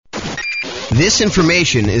This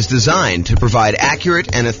information is designed to provide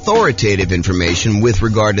accurate and authoritative information with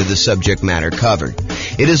regard to the subject matter covered.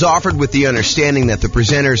 It is offered with the understanding that the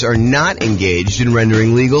presenters are not engaged in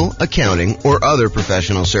rendering legal, accounting, or other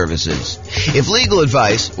professional services. If legal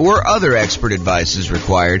advice or other expert advice is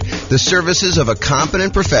required, the services of a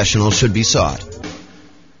competent professional should be sought.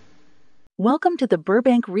 Welcome to the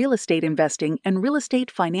Burbank Real Estate Investing and Real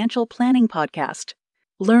Estate Financial Planning Podcast.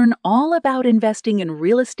 Learn all about investing in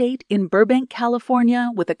real estate in Burbank,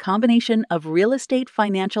 California, with a combination of real estate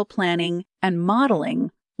financial planning and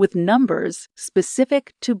modeling with numbers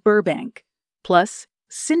specific to Burbank, plus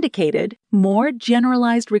syndicated, more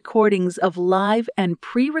generalized recordings of live and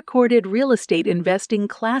pre-recorded real estate investing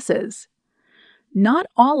classes. Not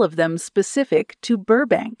all of them specific to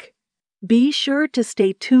Burbank. Be sure to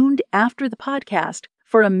stay tuned after the podcast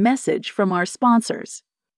for a message from our sponsors.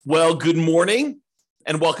 Well, good morning.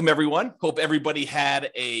 And welcome, everyone. Hope everybody had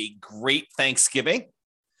a great Thanksgiving.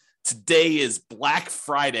 Today is Black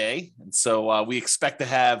Friday, and so we expect to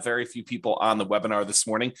have very few people on the webinar this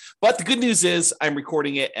morning. But the good news is I'm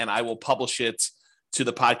recording it, and I will publish it to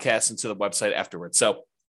the podcast and to the website afterwards. So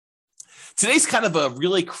today's kind of a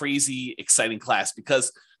really crazy, exciting class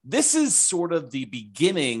because this is sort of the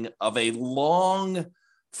beginning of a long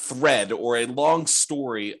thread or a long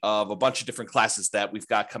story of a bunch of different classes that we've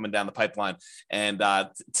got coming down the pipeline. And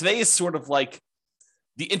today is sort of like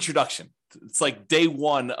the introduction. It's like day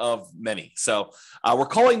one of many. So we're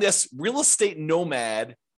calling this Real Estate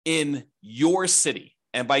Nomad in Your City.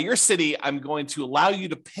 And by your city, I'm going to allow you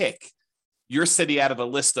to pick your city out of a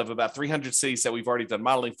list of about 300 cities that we've already done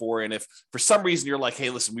modeling for. And if for some reason you're like, hey,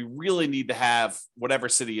 listen, we really need to have whatever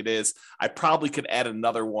city it is, I probably could add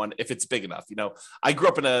another one if it's big enough. You know, I grew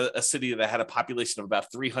up in a city that had a population of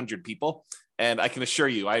about 300 people. And I can assure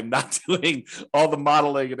you, I'm not doing all the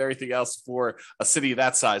modeling and everything else for a city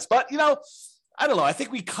that size. But, you know, I don't know. I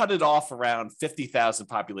think we cut it off around 50,000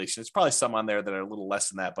 population. There's probably some on there that are a little less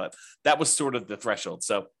than that, but that was sort of the threshold.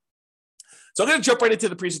 So I'm going to jump right into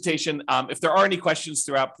the presentation. If there are any questions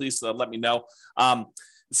throughout, please let me know.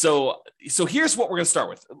 So here's what we're going to start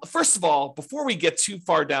with. First of all, before we get too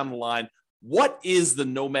far down the line, what is the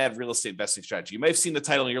Nomad real estate investing strategy? You may have seen the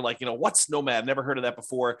title and you're like, you know, what's Nomad? Never heard of that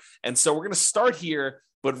before. And so we're going to start here,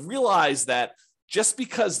 but realize that just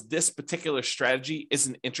because this particular strategy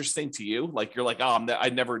isn't interesting to you, like you're like, oh,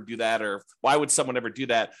 I'd never do that, or why would someone ever do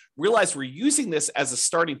that? Realize we're using this as a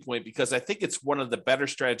starting point because I think it's one of the better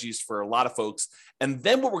strategies for a lot of folks. And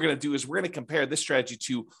then what we're going to do is we're going to compare this strategy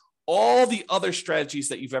to all the other strategies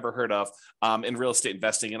that you've ever heard of in real estate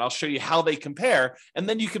investing. And I'll show you how they compare. And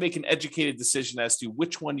then you can make an educated decision as to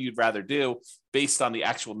which one you'd rather do based on the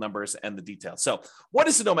actual numbers and the details. So what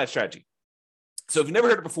is the Nomad strategy? So if you've never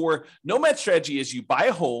heard it before, Nomad strategy is you buy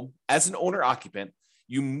a home as an owner occupant,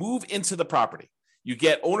 you move into the property, you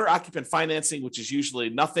get owner occupant financing, which is usually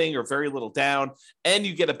nothing or very little down, and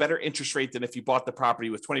you get a better interest rate than if you bought the property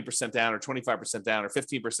with 20% down or 25% down or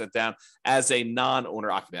 15% down as a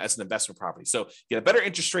non-owner occupant, as an investment property. So you get a better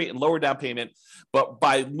interest rate and lower down payment, but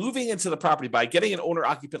by moving into the property, by getting an owner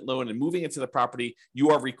occupant loan and moving into the property, you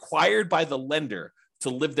are required by the lender to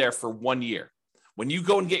live there for 1 year. When you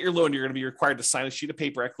go and get your loan, you're going to be required to sign a sheet of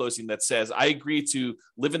paper at closing that says, I agree to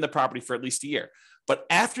live in the property for at least a year. But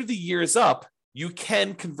after the year is up, you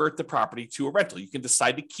can convert the property to a rental. You can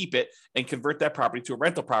decide to keep it and convert that property to a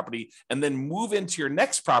rental property and then move into your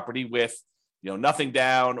next property with, you know, nothing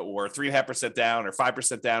down or 3.5% down or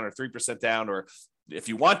 5% down or 3% down, or if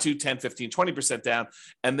you want to, 10, 15, 20% down,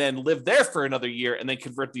 and then live there for another year and then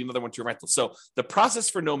convert the another one to a rental. So the process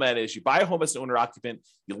for Nomad is you buy a home as an owner occupant,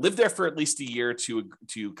 you live there for at least a year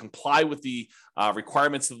to comply with the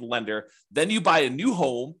requirements of the lender. Then you buy a new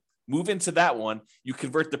home, move into that one, you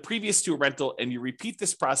convert the previous to a rental, and you repeat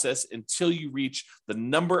this process until you reach the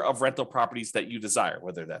number of rental properties that you desire,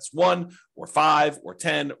 whether that's 1 or 5 or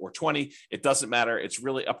 10 or 20, it doesn't matter. It's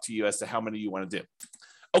really up to you as to how many you want to do.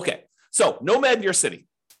 Okay. So Nomad in your city.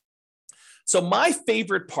 So my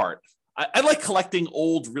favorite part, I like collecting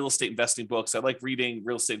old real estate investing books. I like reading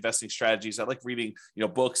real estate investing strategies. I like reading,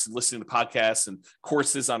 books and listening to podcasts and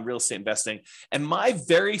courses on real estate investing. And my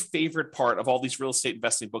very favorite part of all these real estate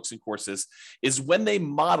investing books and courses is when they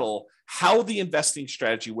model how the investing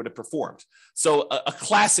strategy would have performed. So a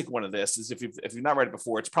classic one of this is if you've not read it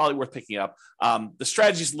before, it's probably worth picking up. The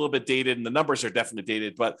strategy is a little bit dated and the numbers are definitely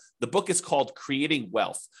dated, but the book is called Creating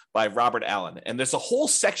Wealth by Robert Allen. And there's a whole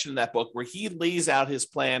section in that book where he lays out his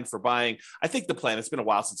plan for buying. I think the plan, it's been a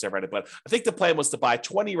while since I read it, but I think the plan was to buy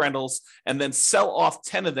 20 rentals and then sell off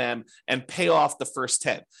 10 of them and pay off the first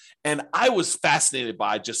 10. And I was fascinated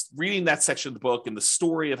by just reading that section of the book and the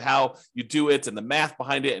story of how you do it and the math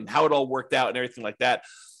behind it and how it all well worked out and everything like that.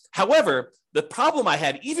 However, the problem I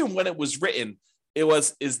had, even when it was written,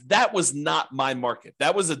 that was not my market.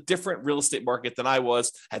 That was a different real estate market than I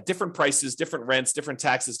was, had different prices, different rents, different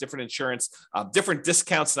taxes, different insurance, different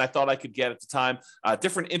discounts than I thought I could get at the time,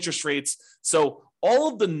 different interest rates. So all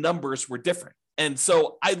of the numbers were different. And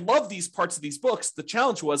so I love these parts of these books. The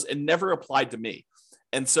challenge was it never applied to me.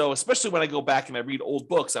 And so, especially when I go back and I read old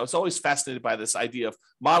books, I was always fascinated by this idea of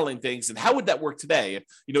modeling things and how would that work today? If,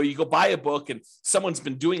 you go buy a book and someone's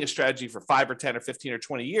been doing a strategy for 5 or 10 or 15 or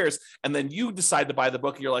 20 years, and then you decide to buy the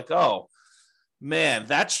book and you're like, oh, man,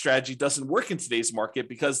 that strategy doesn't work in today's market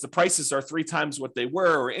because the prices are 3 times what they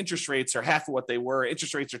were, or interest rates are half of what they were.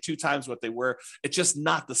 Interest rates are 2 times what they were. It's just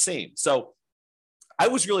not the same. So I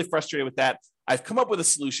was really frustrated with that. I've come up with a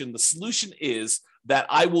solution. The solution is that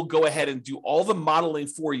I will go ahead and do all the modeling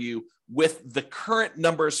for you with the current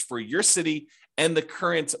numbers for your city and the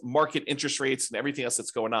current market interest rates and everything else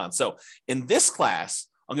that's going on. So in this class,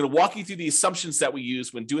 I'm going to walk you through the assumptions that we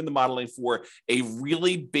use when doing the modeling for a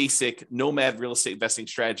really basic nomad real estate investing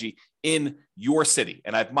strategy in your city.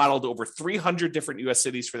 And I've modeled over 300 different US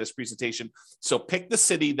cities for this presentation. So pick the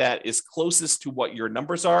city that is closest to what your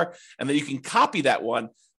numbers are, and then you can copy that one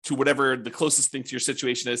to whatever the closest thing to your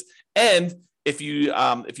situation is. And if you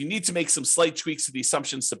need to make some slight tweaks to the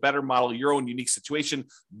assumptions to better model your own unique situation,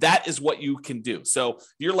 that is what you can do. So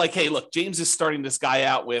you're like, hey, look, James is starting this guy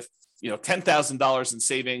out with $10,000 in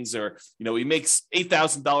savings, or he makes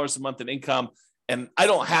 $8,000 a month in income, and I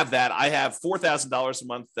don't have that. I have $4,000 a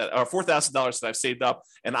month or $4,000 that I've saved up,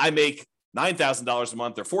 and I make $9,000 a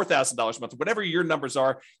month or $4,000 a month, whatever your numbers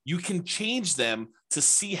are. You can change them to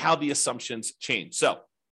see how the assumptions change. So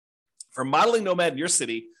for modeling Nomad in your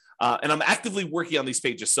city, and I'm actively working on these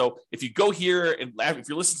pages. So if you go here and if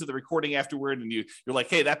you're listening to the recording afterward and you're like,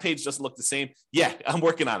 hey, that page doesn't look the same. Yeah, I'm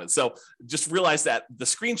working on it. So just realize that the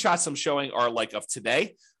screenshots I'm showing are like of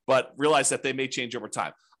today, but realize that they may change over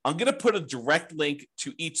time. I'm going to put a direct link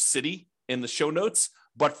to each city in the show notes.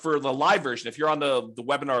 But for the live version, if you're on the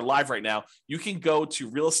webinar live right now, you can go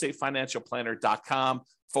to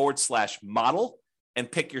realestateFinancialPlanner.com/model.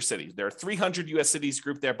 and pick your city. There are 300 US cities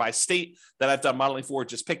grouped there by state that I've done modeling for.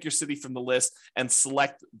 Just pick your city from the list and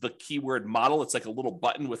select the keyword model. It's like a little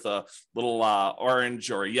button with a little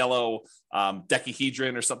orange or yellow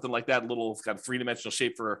decahedron or something like that, a little kind of 3-dimensional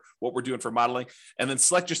shape for what we're doing for modeling. And then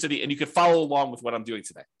select your city, and you can follow along with what I'm doing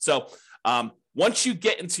today. So once you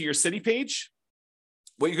get into your city page,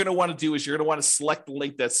 what you're going to want to do is you're going to want to select the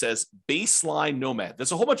link that says Baseline Nomad.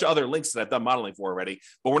 There's a whole bunch of other links that I've done modeling for already,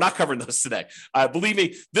 but we're not covering those today. Believe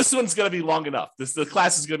me, this one's going to be long enough. The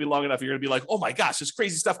class is going to be long enough. You're going to be like, oh my gosh, there's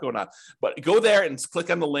crazy stuff going on. But go there and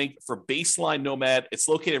click on the link for Baseline Nomad. It's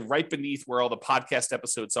located right beneath where all the podcast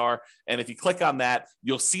episodes are. And if you click on that,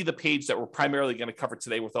 you'll see the page that we're primarily going to cover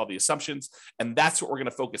today with all the assumptions. And that's what we're going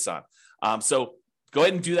to focus on. So go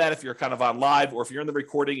ahead and do that if you're kind of on live, or if you're in the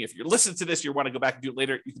recording. If you're listening to this, you want to go back and do it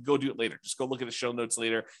later, you can go do it later. Just go look at the show notes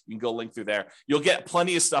later. You can go link through there. You'll get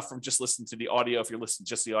plenty of stuff from just listening to the audio if you're listening to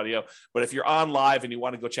just the audio. But if you're on live and you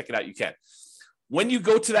want to go check it out, you can. When you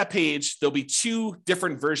go to that page, there'll be 2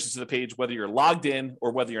 different versions of the page, whether you're logged in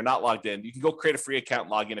or whether you're not logged in. You can go create a free account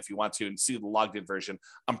and log in if you want to and see the logged in version.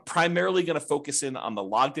 I'm primarily going to focus in on the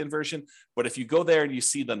logged in version, but if you go there and you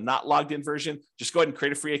see the not logged in version, just go ahead and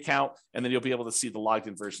create a free account, and then you'll be able to see the logged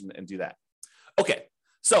in version and do that. Okay,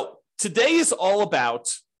 so today is all about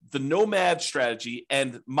the Nomad strategy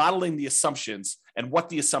and modeling the assumptions and what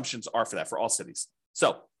the assumptions are for that for all cities.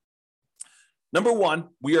 So number 1,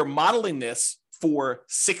 we are modeling this for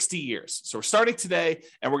 60 years. So we're starting today,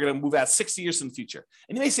 and we're going to move out 60 years in the future.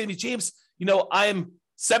 And you may say to me, James, I'm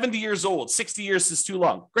 70 years old. 60 years is too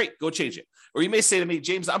long. Great, go change it. Or you may say to me,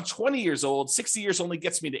 James, I'm 20 years old. 60 years only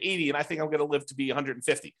gets me to 80, and I think I'm going to live to be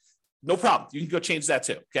 150. No problem. You can go change that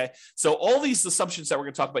too, okay? So all these assumptions that we're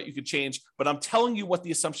going to talk about, you can change, but I'm telling you what the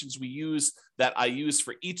assumptions we use that I use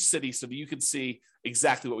for each city so that you can see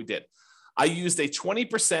exactly what we did. I used a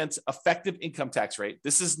 20% effective income tax rate.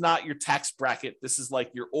 This is not your tax bracket. This is like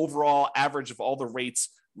your overall average of all the rates,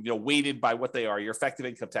 weighted by what they are, your effective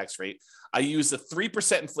income tax rate. I use a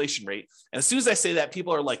 3% inflation rate. And as soon as I say that,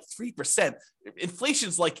 people are like, 3%?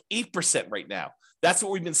 Inflation's like 8% right now. That's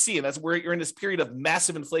what we've been seeing. That's where you're in this period of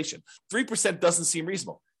massive inflation. 3% doesn't seem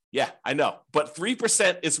reasonable. Yeah, I know. But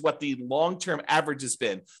 3% is what the long-term average has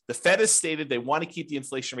been. The Fed has stated they want to keep the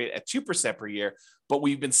inflation rate at 2% per year, but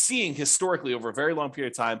we've been seeing historically over a very long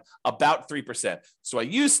period of time about 3%. So I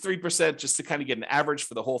use 3% just to kind of get an average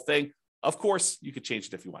for the whole thing. Of course, you could change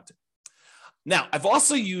it if you want to. Now, I've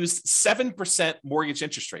also used 7% mortgage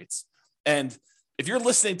interest rates. And if you're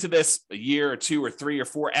listening to this a year or 2 or 3 or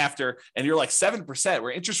 4 after, and you're like 7%,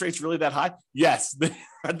 were interest rates really that high? Yes,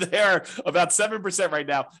 they're about 7% right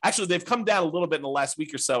now. Actually, they've come down a little bit in the last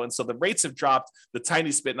week or so. And so the rates have dropped the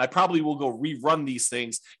tiniest bit. And I probably will go rerun these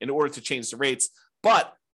things in order to change the rates.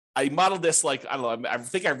 But I modeled this like, I don't know, I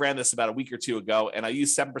think I ran this about a week or 2 ago, and I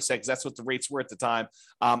used 7% because that's what the rates were at the time.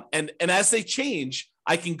 And as they change,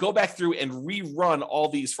 I can go back through and rerun all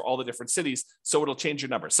these for all the different cities, so it'll change your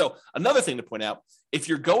number. So another thing to point out, if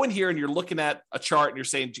you're going here and you're looking at a chart and you're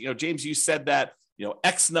saying, James, you said that,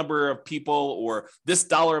 X number of people or this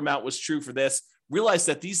dollar amount was true for this, realize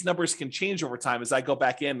that these numbers can change over time as I go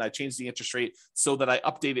back in and I change the interest rate so that I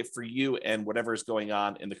update it for you and whatever is going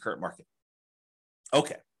on in the current market.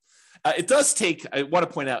 Okay. It does take, I want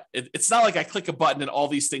to point out, it's not like I click a button and all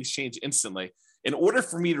these things change instantly. In order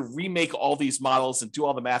for me to remake all these models and do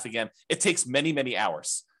all the math again, it takes many, many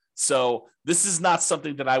hours. So this is not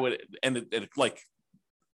something that I would, and it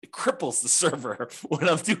cripples the server when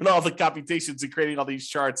I'm doing all the computations and creating all these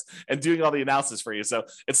charts and doing all the analysis for you. So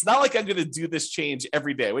it's not like I'm going to do this change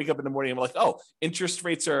every day. I wake up in the morning and I'm like, oh, interest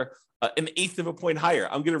rates are an eighth of a point higher.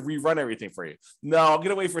 I'm going to rerun everything for you. No, I'm going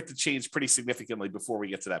to wait for it to change pretty significantly before we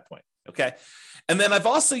get to that point. Okay. And then I've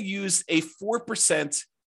also used a 4%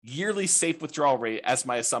 yearly safe withdrawal rate as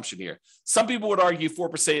my assumption here. Some people would argue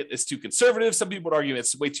 4% is too conservative. Some people would argue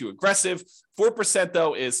it's way too aggressive. 4%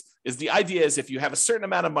 though is the idea is if you have a certain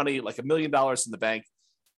amount of money, like $1 million in the bank,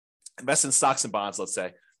 invest in stocks and bonds, let's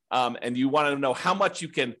say, and you want to know how much you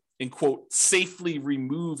can, in quote, safely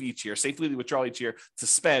remove each year, safely withdraw each year to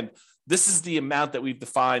spend. This is the amount that we've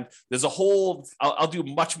defined. There's a whole, I'll do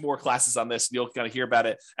much more classes on this and you'll kind of hear about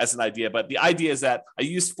it as an idea. But the idea is that I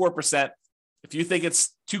used 4%. If you think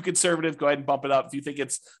it's too conservative, go ahead and bump it up. If you think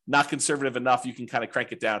it's not conservative enough, you can kind of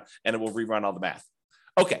crank it down and it will rerun all the math.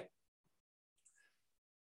 Okay.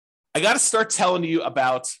 I got to start telling you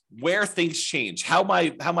about where things change, how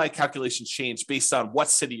my calculations change based on what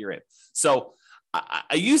city you're in. So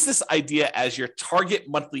I use this idea as your target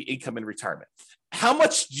monthly income in retirement. How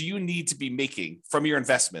much do you need to be making from your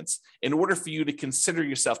investments in order for you to consider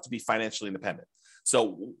yourself to be financially independent?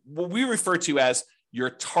 So what we refer to as your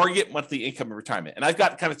target monthly income in retirement. And I've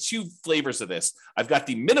got kind of 2 flavors of this. I've got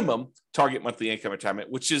the minimum target monthly income in retirement,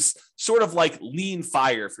 which is sort of like lean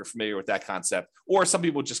FIRE, if you're familiar with that concept, or some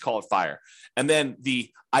people just call it FIRE. And then the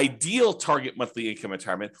ideal target monthly income in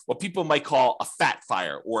retirement, what people might call a fat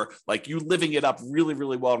FIRE, or like you living it up really,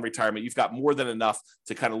 really well in retirement. You've got more than enough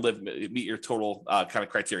to kind of meet your total kind of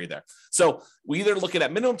criteria there. So we either looking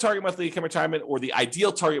at minimum target monthly income retirement or the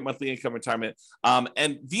ideal target monthly income retirement.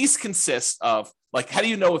 And these consist of, like, how do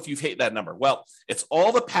you know if you've hit that number? Well, it's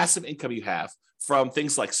all the passive income you have from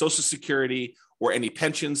things like Social Security or any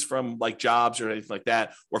pensions from like jobs or anything like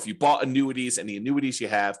that, or if you bought annuities, any annuities you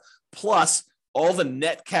have, plus all the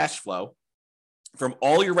net cash flow from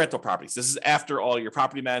all your rental properties. This is after all your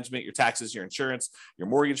property management, your taxes, your insurance, your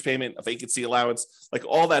mortgage payment, a vacancy allowance, like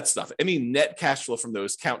all that stuff. Any net cash flow from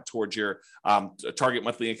those count towards your target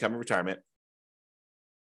monthly income in retirement.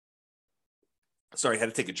 Sorry, I had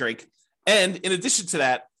to take a drink. And in addition to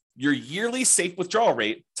that, your yearly safe withdrawal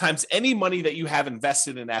rate times any money that you have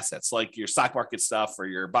invested in assets, like your stock market stuff or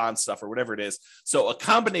your bond stuff or whatever it is. So a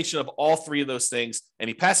combination of all 3 of those things,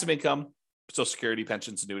 any passive income, Social Security,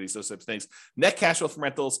 pensions, annuities, those types of things, net cash flow from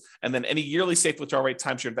rentals, and then any yearly safe withdrawal rate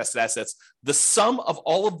times your invested assets. The sum of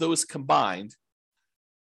all of those combined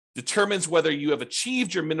determines whether you have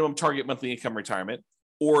achieved your minimum target monthly income retirement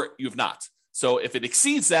or you have not. So if it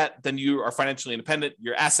exceeds that, then you are financially independent.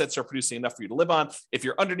 Your assets are producing enough for you to live on. If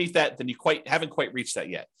you're underneath that, then you haven't quite reached that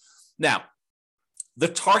yet. Now, the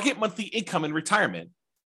target monthly income in retirement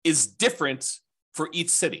is different for each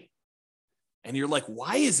city. And you're like,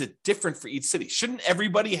 why is it different for each city? Shouldn't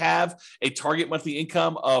everybody have a target monthly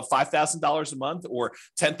income of $5,000 a month or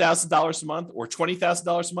 $10,000 a month or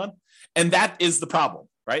 $20,000 a month? And that is the problem,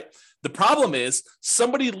 right? The problem is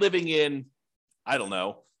somebody living in, I don't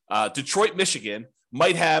know, Detroit, Michigan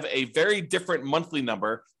might have a very different monthly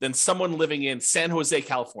number than someone living in San Jose,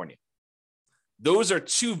 California. Those are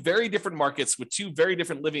 2 very different markets with 2 very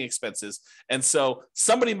different living expenses. And so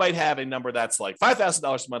somebody might have a number that's like $5,000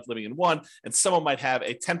 a month living in one, and someone might have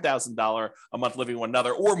a $10,000 a month living in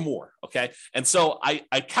another or more. Okay. And so I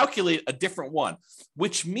calculate a different one,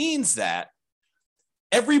 which means that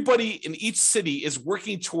everybody in each city is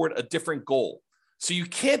working toward a different goal. So you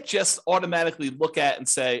can't just automatically look at and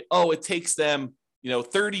say, oh, it takes them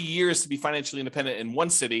 30 years to be financially independent in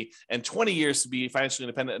one city and 20 years to be financially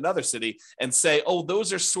independent in another city and say, oh,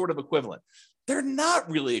 those are sort of equivalent. they're not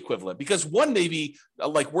really equivalent, because one may be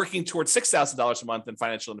like working towards $6,000 a month in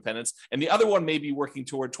financial independence, and the other one may be working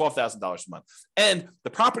toward $12,000 a month. And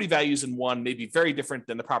the property values in one may be very different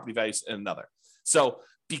than the property values in another. So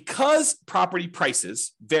because property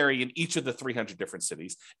prices vary in each of the 300 different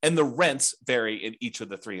cities, and the rents vary in each of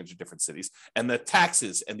the 300 different cities, and the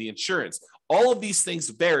taxes and the insurance, all of these things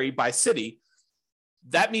vary by city,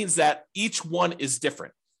 that means that each one is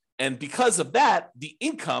different. And because of that, the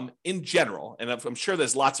income in general, and I'm sure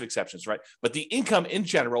there's lots of exceptions, right? But the income in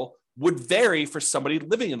general would vary for somebody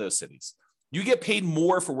living in those cities. You get paid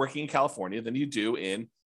more for working in California than you do in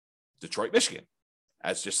Detroit, Michigan,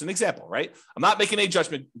 as just an example, right? I'm not making any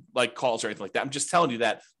judgment like calls or anything like that. I'm just telling you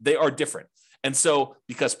that they are different. And so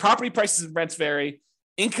because property prices and rents vary,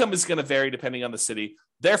 income is going to vary depending on the city.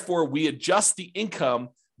 Therefore, we adjust the income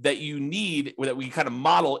that you need, or that we kind of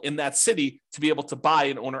model in that city to be able to buy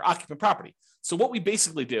an owner-occupant property. So what we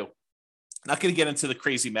basically do, not going to get into the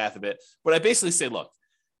crazy math of it, but I basically say, look,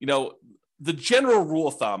 the general rule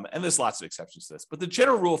of thumb, and there's lots of exceptions to this, but the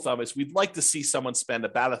general rule of thumb is we'd like to see someone spend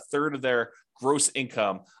about a third of their gross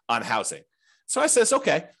income on housing. So I says,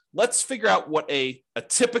 okay, let's figure out what a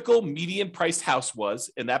typical median priced house was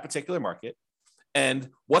in that particular market, and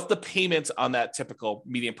what the payment on that typical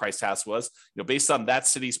median priced house was, based on that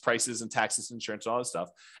city's prices and taxes, insurance, and all that stuff.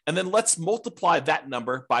 And then let's multiply that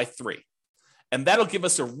number by 3. And that'll give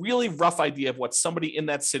us a really rough idea of what somebody in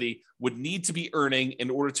that city would need to be earning in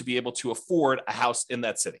order to be able to afford a house in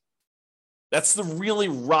that city. That's the really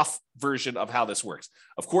rough version of how this works.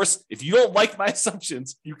 Of course, if you don't like my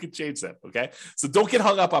assumptions, you can change them, okay? So don't get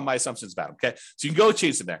hung up on my assumptions about them, okay? So you can go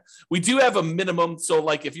change them there. We do have a minimum. So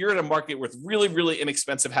like if you're in a market with really, really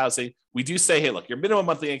inexpensive housing, we do say, hey, look, your minimum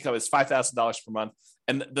monthly income is $5,000 per month.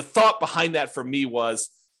 And the thought behind that for me was,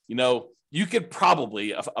 you could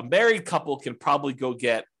probably, a married couple can probably go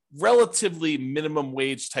get relatively minimum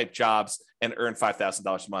wage type jobs and earn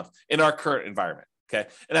 $5,000 a month in our current environment. Okay.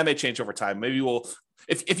 And that may change over time. Maybe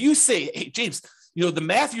if you say, hey, James, the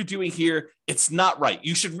math you're doing here, it's not right.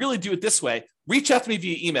 You should really do it this way. Reach out to me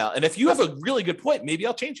via email. And if you have a really good point, maybe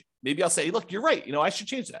I'll change it. Maybe I'll say, look, you're right. I should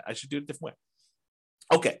change that. I should do it a different way.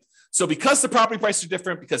 Okay. So because the property prices are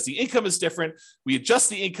different, because the income is different, we adjust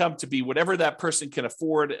the income to be whatever that person can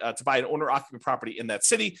afford to buy an owner-occupant property in that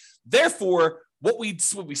city. Therefore, what we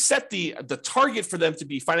set the target for them to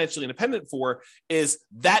be financially independent for is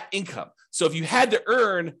that income. So if you had to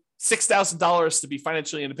earn $6,000 to be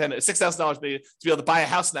financially independent, $6,000 to be able to buy a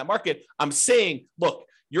house in that market, I'm saying, look,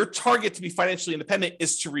 your target to be financially independent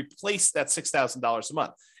is to replace that $6,000 a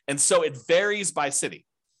month. And so it varies by city.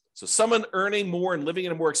 So someone earning more and living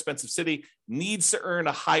in a more expensive city needs to earn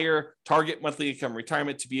a higher target monthly income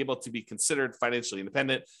retirement to be able to be considered financially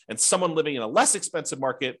independent. And someone living in a less expensive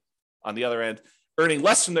market, on the other end, earning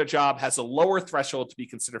less from their job, has a lower threshold to be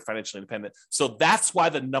considered financially independent. So that's why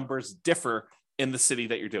the numbers differ in the city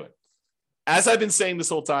that you're doing. As I've been saying this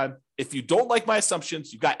whole time, if you don't like my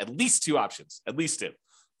assumptions, you've got at least 2 options, at least 2.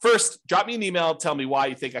 First, drop me an email, tell me why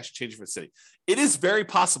you think I should change it for the city. It is very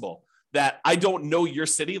possible that I don't know your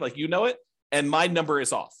city like you know it, and my number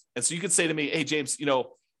is off. And so you could say to me, hey, James, your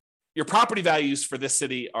property values for this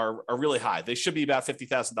city are really high. They should be about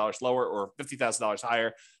 $50,000 lower or $50,000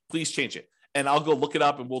 higher. Please change it. And I'll go look it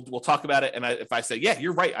up and we'll talk about it. And if I say, yeah,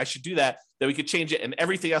 you're right, I should do that, then we could change it. And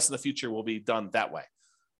everything else in the future will be done that way.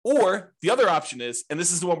 Or the other option is, and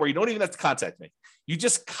this is the one where you don't even have to contact me. You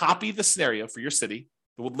just copy the scenario for your city,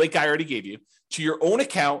 the link I already gave you, to your own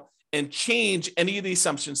account and change any of the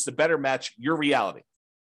assumptions to better match your reality.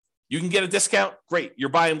 You can get a discount. Great. You're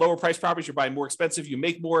buying lower price properties. You're buying more expensive. You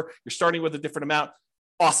make more. You're starting with a different amount.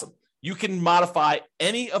 Awesome. You can modify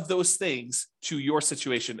any of those things to your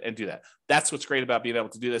situation and do that. That's what's great about being able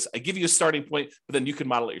to do this. I give you a starting point, but then you can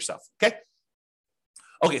model it yourself. Okay.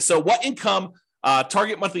 Okay. So what income,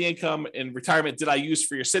 target monthly income in retirement did I use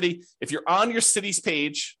for your city? If you're on your city's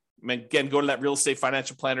page, again, go to that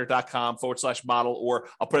realestatefinancialplanner.com/model, or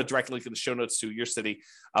I'll put a direct link in the show notes to your city,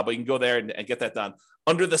 but you can go there and get that done.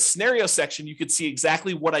 Under the scenario section, you can see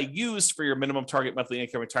exactly what I used for your minimum target monthly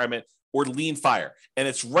income retirement or lean fire. And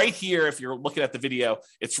it's right here. If you're looking at the video,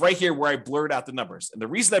 it's right here where I blurred out the numbers. And the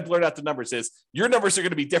reason I blurred out the numbers is your numbers are going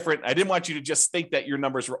to be different. I didn't want you to just think that your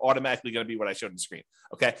numbers were automatically going to be what I showed on the screen.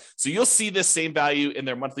 Okay. So you'll see this same value in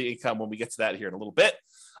their monthly income when we get to that here in a little bit.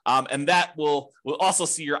 And that we'll also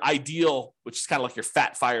see your ideal, which is kind of like your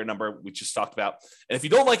fat fire number we just talked about. And if you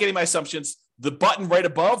don't like any of my assumptions, the button right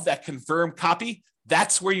above that confirm copy,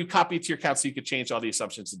 that's where you copy it to your account so you could change all the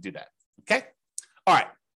assumptions and do that. Okay. All right.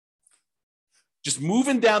 Just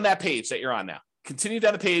moving down that page that you're on now. Continue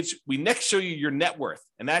down the page. We next show you your net worth,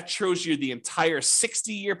 and that shows you the entire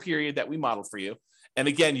 60-year period that we modeled for you. And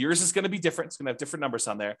again, yours is going to be different. It's going to have different numbers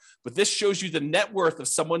on there, but this shows you the net worth of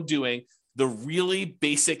someone doing the really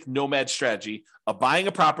basic Nomad strategy of buying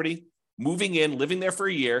a property, moving in, living there for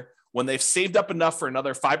a year. When they've saved up enough for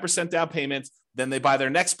another 5% down payment, then they buy their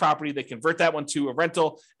next property. They convert that one to a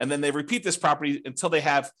rental, and then they repeat this property until they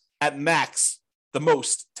have at max the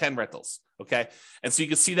most 10 rentals. Okay. And so you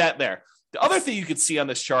can see that there. The other thing you can see on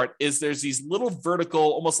this chart is there's these little vertical,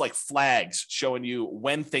 almost like flags showing you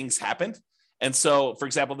when things happened. And so, for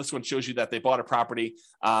example, this one shows you that they bought a property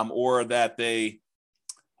or that they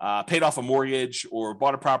paid off a mortgage or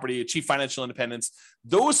bought a property, achieved financial independence.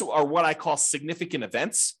 Those are what I call significant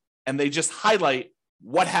events. And they just highlight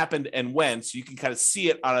what happened and when. So you can kind of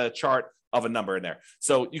see it on a chart of a number in there.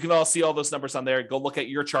 So you can all see all those numbers on there. Go look at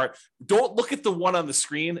your chart. Don't look at the one on the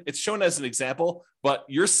screen. It's shown as an example, but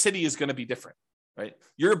your city is going to be different, right?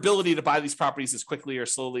 Your ability to buy these properties as quickly or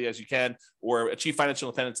slowly as you can or achieve financial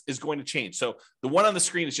independence is going to change. So the one on the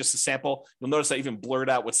screen is just a sample. You'll notice I even blurred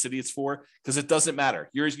out what city it's for because it doesn't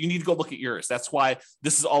matter. Yours, you need to go look at yours. That's why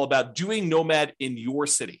this is all about doing Nomad in your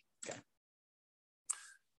city. Okay.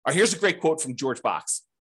 All right, here's a great quote from George Box.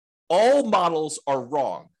 All models are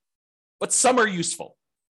wrong, but some are useful.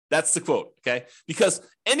 That's the quote, okay? Because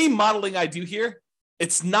any modeling I do here,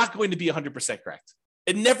 it's not going to be 100% correct.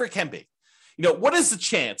 It never can be. You know, what is the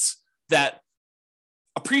chance that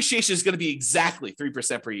appreciation is going to be exactly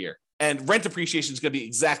 3% per year and rent appreciation is going to be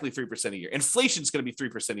exactly 3% a year? Inflation is going to be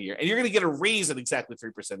 3% a year, and you're going to get a raise at exactly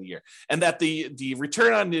 3% a year, and that the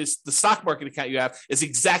return on the stock market account you have is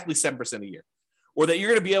exactly 7% a year, or that you're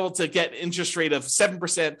going to be able to get interest rate of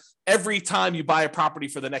 7% every time you buy a property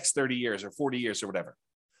for the next 30 years or 40 years or whatever.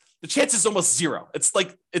 The chance is almost zero. It's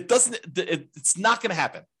like, it's not going to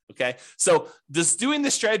happen. Okay. So does doing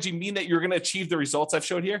this strategy mean that you're going to achieve the results I've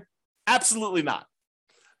showed here? Absolutely not.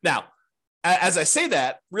 Now, as I say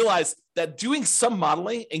that, realize that doing some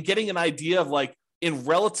modeling and getting an idea of like, in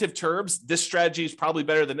relative terms, this strategy is probably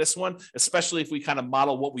better than this one, especially if we kind of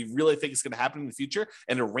model what we really think is going to happen in the future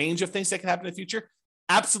and a range of things that can happen in the future.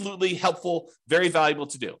 Absolutely helpful, very valuable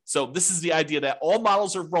to do. So this is the idea that all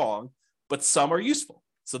models are wrong, but some are useful.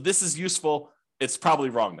 So this is useful. It's probably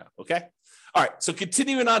wrong now. Okay. All right. So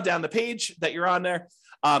continuing on down the page that you're on there,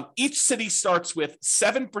 each city starts with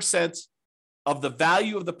 7% of the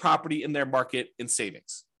value of the property in their market in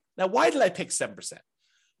savings. Now, why did I pick 7%?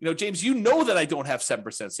 You know, James, you know that I don't have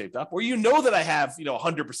 7% saved up, or you know that I have,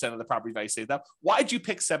 100% of the property value saved up. Why'd you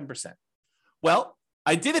pick 7%? Well,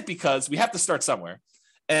 I did it because we have to start somewhere.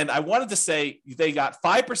 And I wanted to say they got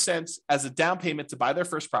 5% as a down payment to buy their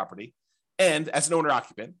first property and as an owner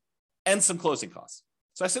occupant and some closing costs.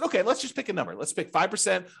 So I said, okay, let's just pick a number. Let's pick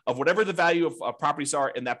 5% of whatever the value of properties are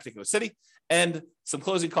in that particular city and some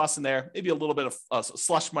closing costs in there, maybe a little bit of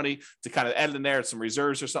slush money to kind of add in there, some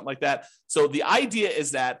reserves or something like that. So the idea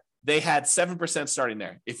is that they had 7% starting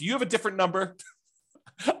there. If you have a different number,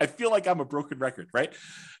 I feel like I'm a broken record, right?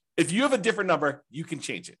 If you have a different number, you can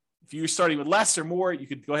change it. If you're starting with less or more, you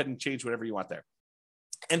could go ahead and change whatever you want there.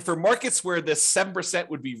 And for markets where this 7%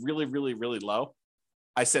 would be really, really, really low,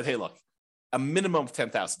 I said, hey, look, a minimum of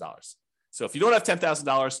 $10,000. So if you don't have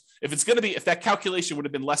 $10,000, if that calculation would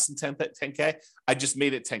have been less than 10K, I just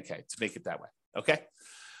made it 10K to make it that way. Okay.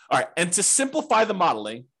 All right. And to simplify the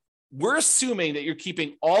modeling, we're assuming that you're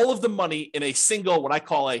keeping all of the money in a single, what I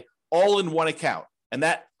call a all-in-one account. And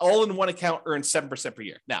that all-in-one account earns 7% per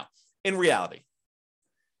year. Now, in reality,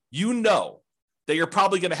 you know that you're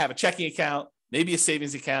probably going to have a checking account, maybe a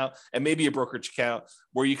savings account, and maybe a brokerage account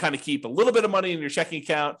where you kind of keep a little bit of money in your checking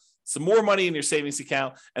account, some more money in your savings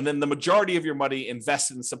account, and then the majority of your money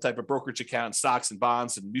invested in some type of brokerage account, stocks and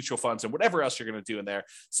bonds and mutual funds and whatever else you're going to do in there,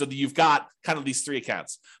 so that you've got kind of these three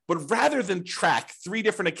accounts. But rather than track three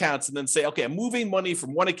different accounts and then say, okay, I'm moving money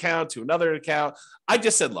from one account to another account, I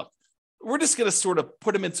just said, look, we're just going to sort of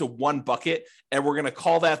put them into one bucket, and we're going to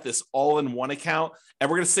call that this all-in-one account, and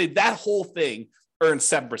we're going to say that whole thing earns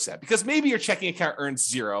 7%, because maybe your checking account earns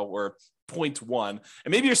 0 or 0.1, and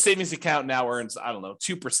maybe your savings account now earns,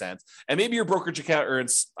 2%, and maybe your brokerage account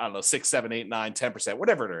earns, 6, 7, 8, 9, 10%,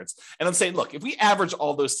 whatever it earns. And I'm saying, look, if we average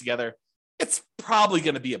all those together, it's probably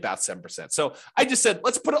going to be about 7%. So I just said,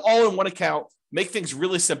 let's put it all in one account, make things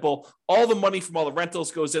really simple. All the money from all the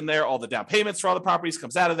rentals goes in there. All the down payments for all the properties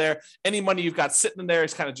comes out of there. Any money you've got sitting in there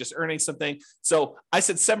is kind of just earning something. So I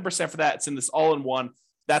said 7% for that. It's in this all in one.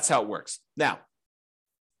 That's how it works. Now,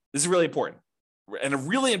 this is really important and a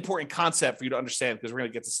really important concept for you to understand, because we're going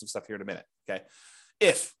to get to some stuff here in a minute. Okay.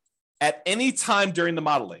 If at any time during the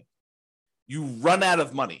modeling, you run out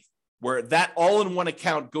of money, where that all-in-one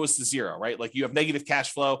account goes to zero, right? Like you have negative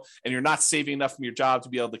cash flow and you're not saving enough from your job to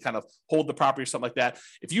be able to kind of hold the property or something like that.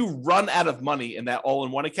 If you run out of money in that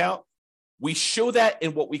all-in-one account, we show that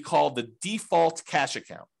in what we call the default cash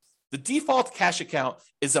account. The default cash account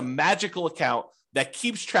is a magical account that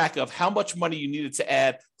keeps track of how much money you needed to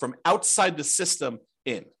add from outside the system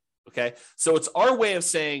in, okay? So it's our way of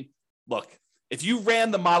saying, look, if you ran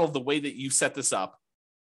the model the way that you set this up,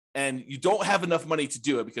 and you don't have enough money to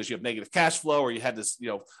do it because you have negative cash flow or you had this,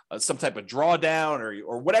 some type of drawdown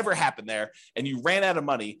or whatever happened there, and you ran out of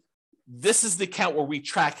money, this is the account where we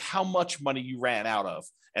track how much money you ran out of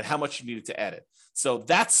and how much you needed to add it. So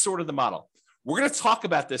that's sort of the model. We're going to talk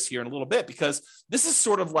about this here in a little bit because this is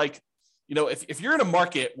sort of like, if you're in a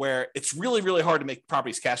market where it's really, really hard to make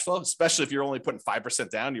properties cash flow, especially if you're only putting 5%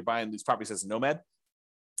 down, you're buying these properties as a Nomad,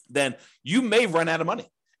 then you may run out of money.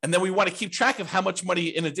 And then we want to keep track of how much money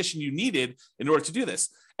in addition you needed in order to do this.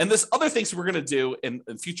 And there's other things we're going to do in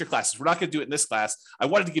future classes. We're not going to do it in this class. I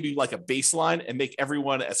wanted to give you like a baseline and make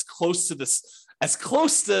everyone as close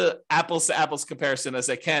to apples comparison as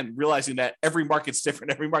I can, realizing that every market's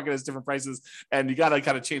different. Every market has different prices and you got to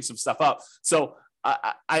kind of change some stuff up. So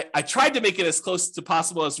I tried to make it as close to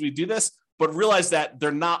possible as we do this, but realize that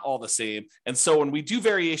they're not all the same. And so when we do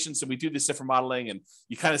variations and we do this different modeling and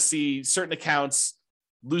you kind of see certain accounts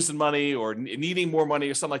losing money or needing more money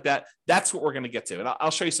or something like that, that's what we're going to get to. And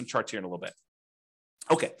I'll show you some charts here in a little bit.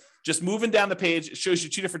 Okay, just moving down the page, it shows you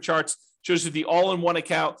two different charts, shows you the all-in-one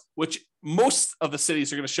account, which most of the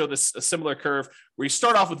cities are going to show this a similar curve where you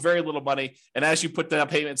start off with very little money. And as you put down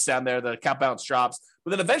payments down there, the account balance drops.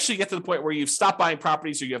 But then eventually you get to the point where you've stopped buying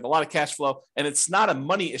properties or you have a lot of cash flow and it's not a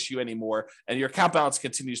money issue anymore. And your account balance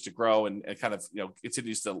continues to grow and kind of,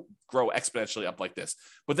 continues to grow exponentially up like this.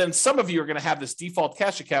 But then some of you are going to have this default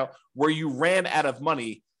cash account where you ran out of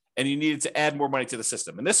money and you needed to add more money to the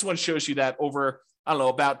system. And this one shows you that over,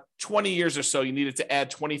 about 20 years or so, you needed to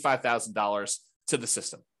add $25,000 to the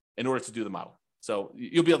system in order to do the model. So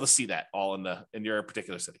you'll be able to see that all in your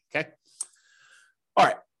particular city. Okay. All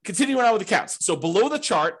right. Continuing on with accounts. So below the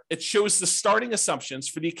chart, it shows the starting assumptions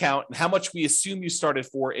for the account and how much we assume you started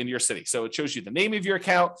for in your city. So it shows you the name of your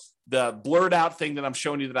account. The blurred out thing that I'm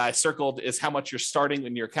showing you that I circled is how much you're starting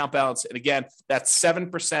in your account balance. And again, that's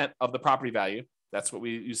 7% of the property value. That's what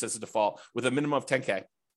we use as a default with a minimum of 10K.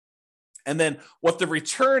 And then what the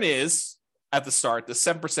return is at the start, the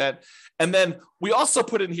 7%. And then we also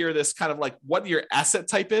put in here this kind of like what your asset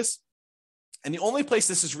type is. And the only place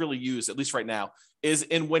this is really used, at least right now, is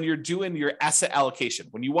in when you're doing your asset allocation.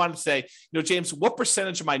 When you want to say, James, what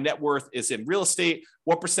percentage of my net worth is in real estate?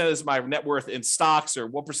 What percentage of my net worth in stocks? Or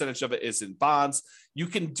what percentage of it is in bonds? You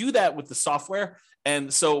can do that with the software.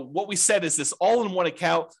 And so what we said is this all-in-one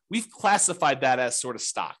account, we've classified that as sort of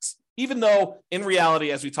stocks. Even though in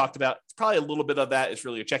reality, as we talked about, it's probably a little bit of that is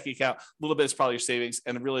really your checking account, a little bit is probably your savings,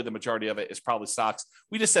 and really the majority of it is probably stocks.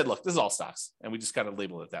 We just said, look, this is all stocks, and we just kind of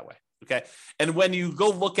labeled it that way, okay? And when you go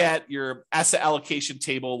look at your asset allocation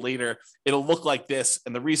table later, it'll look like this,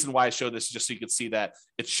 and the reason why I show this is just so you can see that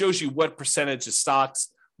it shows you what percentage is stocks,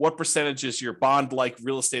 what percentage is your bond-like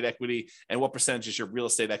real estate equity, and what percentage is your real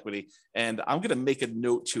estate equity. And I'm going to make a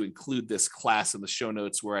note to include this class in the show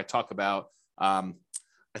notes where I talk about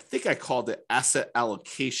I think I called it asset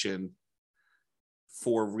allocation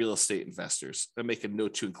for real estate investors. I make a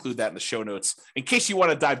note to include that in the show notes in case you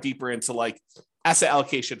want to dive deeper into like asset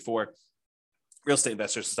allocation for real estate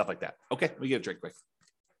investors and stuff like that. Okay, let me get a drink quick.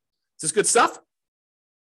 Is this good stuff?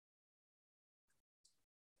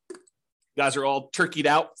 You guys are all turkeyed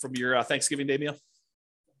out from your Thanksgiving Day meal?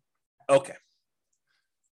 Okay.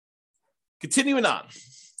 Continuing on.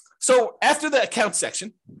 So after the account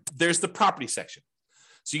section, there's the property section.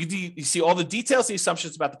 So you see all the details and the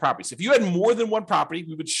assumptions about the property. So if you had more than one property,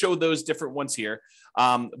 we would show those different ones here.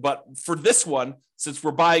 But for this one, since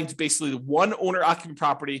we're buying basically one owner-occupant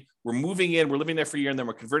property, we're moving in, we're living there for a year, and then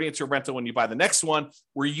we're converting it to a rental when you buy the next one,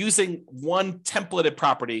 we're using one templated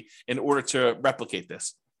property in order to replicate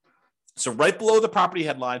this. So right below the property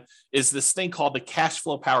headline is this thing called the cash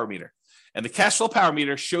flow power meter. And the cash flow power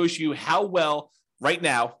meter shows you how well right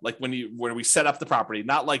now, like when we set up the property,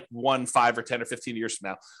 not like 1, 5, or 10 or 15 years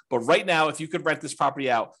from now, but right now, if you could rent this property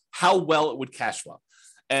out, how well it would cash flow.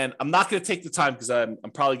 And I'm not going to take the time because I'm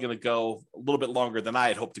probably going to go a little bit longer than I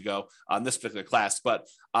had hoped to go on this particular class. But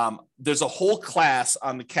there's a whole class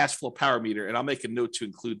on the cash flow power meter, and I'll make a note to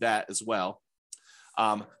include that as well.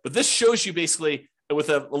 But this shows you basically with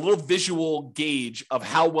a little visual gauge of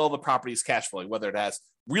how well the property is cash flowing, whether it has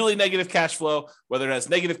really negative cash flow, whether it has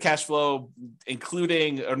negative cash flow,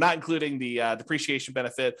 including or not including the depreciation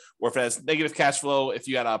benefit, or if it has negative cash flow, if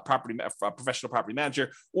you had a professional property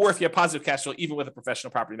manager, or if you have positive cash flow, even with a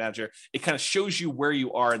professional property manager, it kind of shows you where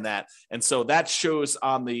you are in that. And so that shows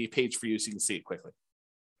on the page for you so you can see it quickly.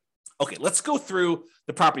 Okay, let's go through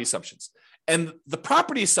the property assumptions. And the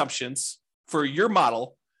property assumptions for your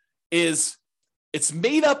model it's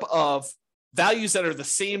made up of values that are the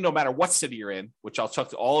same no matter what city you're in, which I'll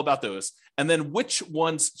talk all about those, and then which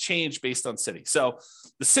ones change based on city. So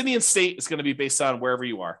the city and state is going to be based on wherever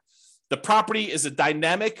you are. The property is a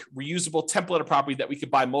dynamic, reusable template of property that we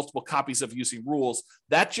could buy multiple copies of using rules.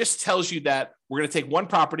 That just tells you that we're going to take one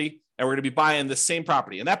property and we're going to be buying the same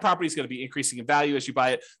property. And that property is going to be increasing in value as you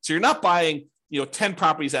buy it. So you're not buying 10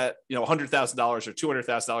 properties at, $100,000 or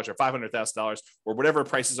 $200,000 or $500,000 or whatever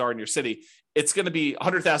prices are in your city. It's going to be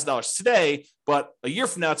 $100,000 today, but a year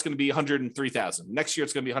from now, it's going to be $103,000. Next year,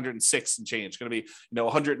 it's going to be 106 and change. It's going to be,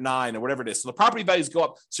 109 or whatever it is. So the property values go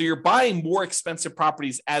up. So you're buying more expensive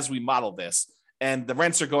properties as we model this, and the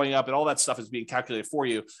rents are going up and all that stuff is being calculated for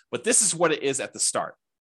you. But this is what it is at the start.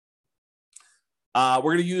 We're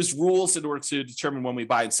going to use rules in order to determine when we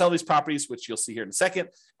buy and sell these properties, which you'll see here in a second.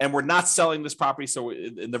 And we're not selling this property. So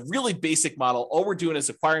in the really basic model, all we're doing is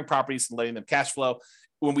acquiring properties and letting them cash flow.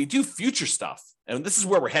 When we do future stuff, and this is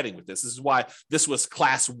where we're heading with this, this is why this was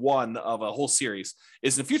class one of a whole series,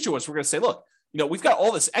 is in the future ones, we're going to say, look, we've got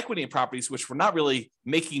all this equity in properties, which we're not really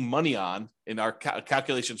making money on in our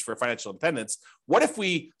calculations for financial independence. What if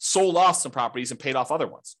we sold off some properties and paid off other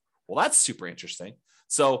ones? Well, that's super interesting.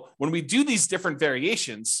 So when we do these different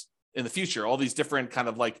variations in the future, all these different kind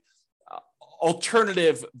of like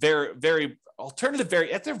alternative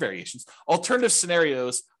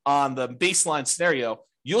scenarios on the baseline scenario,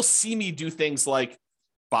 you'll see me do things like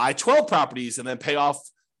buy 12 properties and then pay off,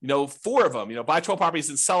 4 of them, buy 12 properties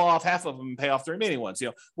and sell off half of them and pay off the remaining ones.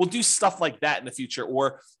 We'll do stuff like that in the future,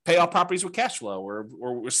 or pay off properties with cash flow, or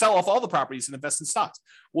sell off all the properties and invest in stocks.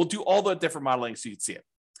 We'll do all the different modeling so you can see it.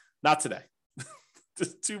 Not today.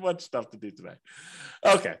 Just too much stuff to do today.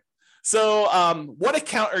 Okay. So what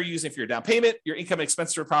account are you using for your down payment, your income and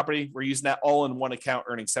expense for property? We're using that all in one account,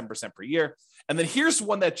 earning 7% per year. And then here's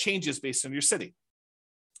one that changes based on your city.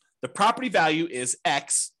 The property value is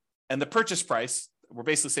X, and the purchase price, we're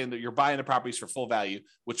basically saying that you're buying the properties for full value,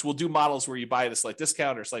 which we'll do models where you buy at a slight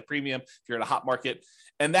discount or a slight premium if you're in a hot market.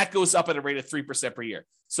 And that goes up at a rate of 3% per year.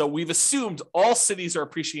 So we've assumed all cities are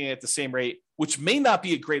appreciating at the same rate, which may not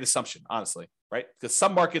be a great assumption, honestly, right? Because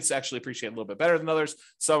some markets actually appreciate a little bit better than others.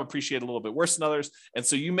 Some appreciate a little bit worse than others. And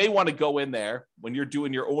so you may want to go in there when you're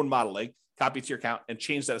doing your own modeling, copy it to your account and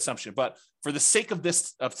change that assumption. But for the sake of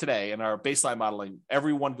today and our baseline modeling,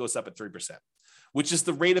 everyone goes up at 3%. Which is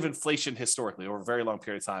the rate of inflation historically over a very long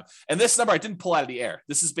period of time. And this number I didn't pull out of the air.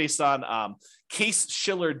 This is based on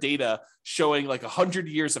Case-Shiller data showing like 100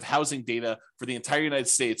 years of housing data for the entire United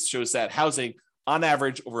States shows that housing on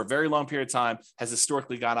average over a very long period of time has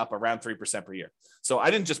historically gone up around 3% per year. So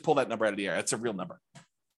I didn't just pull that number out of the air. That's a real number.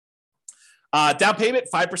 Down payment,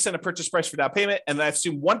 5% of purchase price for down payment. And then I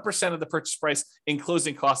assume 1% of the purchase price in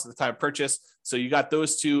closing costs at the time of purchase. So you got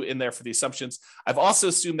those two in there for the assumptions. I've also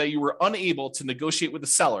assumed that you were unable to negotiate with the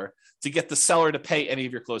seller to get the seller to pay any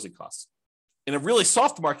of your closing costs. In a really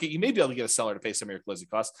soft market, you may be able to get a seller to pay some of your closing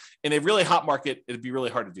costs. In a really hot market, it'd be really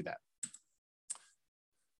hard to do that.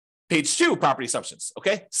 Page 2, property assumptions.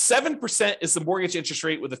 Okay. 7% is the mortgage interest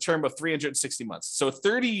rate with a term of 360 months. So a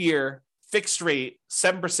 30-year fixed rate,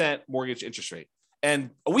 7% mortgage interest rate.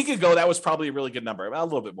 And a week ago, that was probably a really good number, a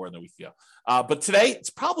little bit more than a week ago. But today, it's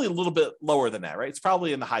probably a little bit lower than that, right? It's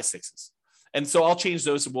probably in the high 6s. And so I'll change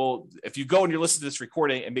those. And if you go and you're listening to this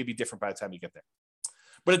recording, it may be different by the time you get there.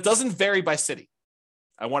 But it doesn't vary by city.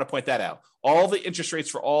 I want to point that out. All the interest rates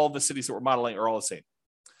for all the cities that we're modeling are all the same.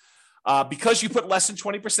 Because you put less than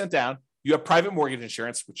 20% down, you have private mortgage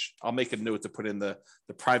insurance, which I'll make a note to put in the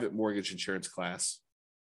private mortgage insurance class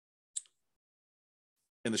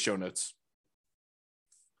in the show notes.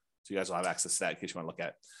 So you guys will have access to that in case you want to look at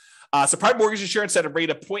it. So private mortgage insurance at a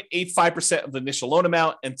rate of 0.85% of the initial loan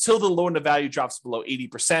amount until the loan to value drops below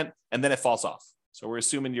 80%, and then it falls off. So we're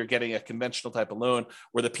assuming you're getting a conventional type of loan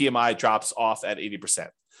where the PMI drops off at 80%.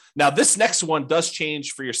 Now, this next one does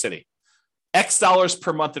change for your city. X dollars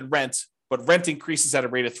per month in rent, but rent increases at a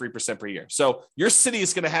rate of 3% per year. So your city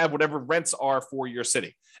is going to have whatever rents are for your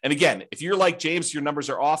city. And again, if you're like James, your numbers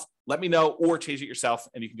are off, let me know or change it yourself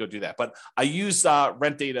and you can go do that. But I use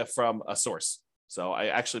rent data from a source. So I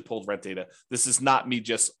actually pulled rent data. This is not me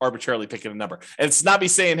just arbitrarily picking a number. And it's not me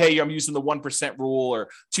saying, hey, I'm using the 1% rule or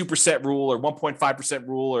 2% rule or 1.5%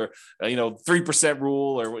 rule or 3%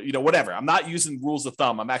 rule or whatever. I'm not using rules of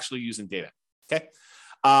thumb. I'm actually using data. Okay.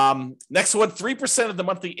 Next one, 3% of the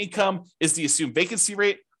monthly income is the assumed vacancy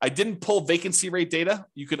rate. I didn't pull vacancy rate data.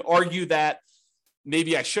 You could argue that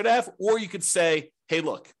maybe I should have, or you could say, hey,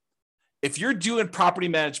 look, if you're doing property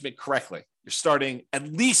management correctly, you're starting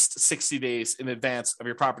at least 60 days in advance of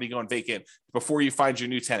your property going vacant before you find your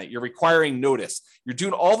new tenant. You're requiring notice. You're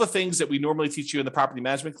doing all the things that we normally teach you in the property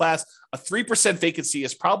management class. A 3% vacancy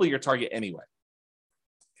is probably your target anyway.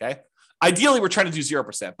 Okay. Ideally, we're trying to do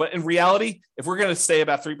 0%, but in reality, if we're going to stay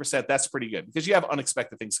about 3%, that's pretty good because you have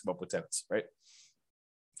unexpected things come up with tenants, right?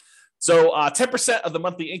 So 10% of the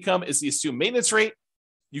monthly income is the assumed maintenance rate.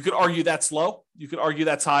 You could argue that's low. You could argue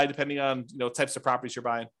that's high, depending on types of properties you're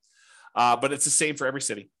buying. But it's the same for every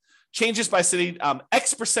city. Changes by city,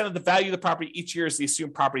 X% of the value of the property each year is the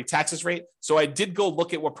assumed property taxes rate. So I did go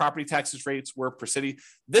look at what property taxes rates were per city.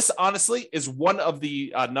 This honestly is one of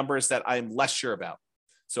the numbers that I'm less sure about.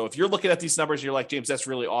 So if you're looking at these numbers and you're like, James, that's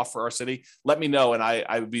really off for our city, let me know. And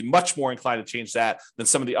I would be much more inclined to change that than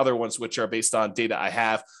some of the other ones, which are based on data I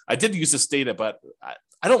have. I did use this data, but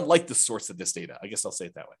I don't like the source of this data. I guess I'll say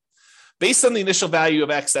it that way. Based on the initial value of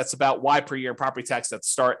X, that's about Y per year in property tax at the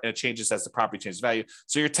start, and it changes as the property changes value.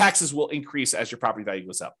 So your taxes will increase as your property value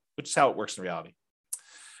goes up, which is how it works in reality.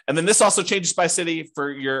 And then this also changes by city for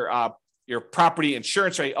your property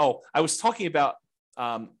insurance rate. Oh, I was talking about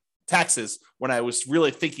taxes when I was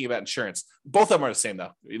really thinking about insurance. Both of them are the same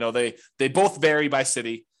though. They both vary by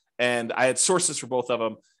city, and I had sources for both of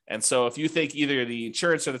them. And so if you think either the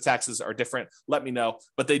insurance or the taxes are different, let me know.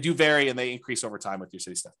 But they do vary and they increase over time with your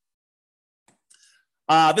city stuff.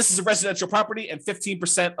 This is a residential property, and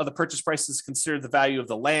 15% of the purchase price is considered the value of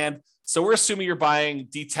the land. So we're assuming you're buying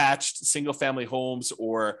detached single-family homes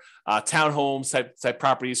or townhomes type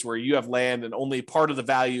properties where you have land and only part of the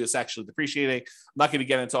value is actually depreciating. I'm not going to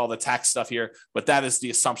get into all the tax stuff here, but that is the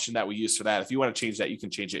assumption that we use for that. If you want to change that, you can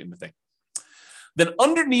change it in the thing. Then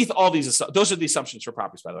underneath all these, those are the assumptions for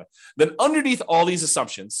properties, by the way. Then underneath all these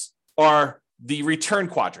assumptions are the return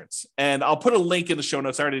quadrants. And I'll put a link in the show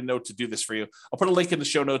notes. I already know to do this for you. I'll put a link in the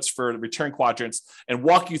show notes for the return quadrants and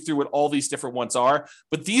walk you through what all these different ones are.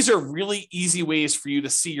 But these are really easy ways for you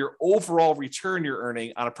to see your overall return you're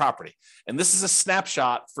earning on a property. And this is a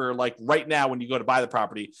snapshot for like right now when you go to buy the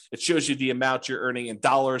property. It shows you the amount you're earning in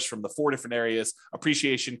dollars from the 4 different areas: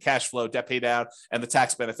 appreciation, cash flow, debt pay down, and the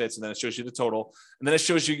tax benefits. And then it shows you the total. And then it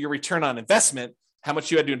shows you your return on investment, how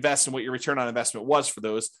much you had to invest and what your return on investment was for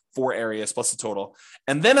those 4 areas plus the total.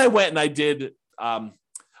 And then I went and I did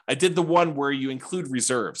the one where you include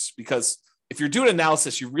reserves, because if you're doing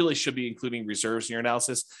analysis, you really should be including reserves in your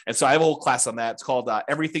analysis. And so I have a whole class on that. It's called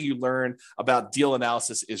Everything You Learn About Deal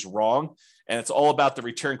Analysis is Wrong. And it's all about the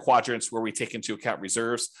return quadrants where we take into account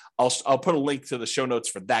reserves. I'll put a link to the show notes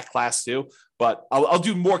for that class too, but I'll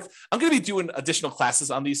do more. I'm going to be doing additional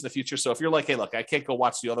classes on these in the future. So if you're like, hey, look, I can't go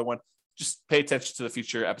watch the other one, just pay attention to the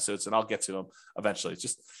future episodes and I'll get to them eventually.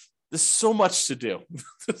 There's so much to do,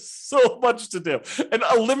 so much to do, and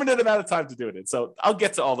a limited amount of time to do it. So I'll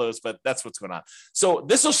get to all those, but that's what's going on. So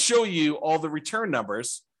this will show you all the return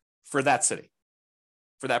numbers for that city,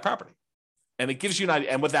 for that property. And it gives you an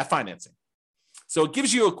idea, and with that financing. So it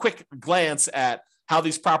gives you a quick glance at how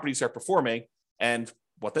these properties are performing and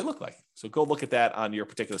what they look like. So go look at that on your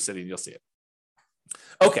particular city and you'll see it.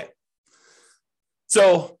 Okay.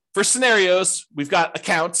 So for scenarios, we've got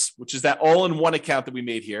accounts, which is that all-in-one account that we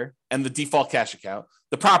made here, and the default cash account.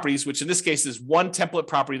 The properties, which in this case is one template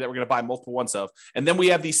property that we're going to buy multiple ones of. And then we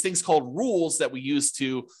have these things called rules that we use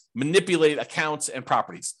to manipulate accounts and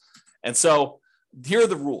properties. And so here are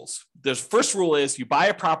the rules. The first rule is you buy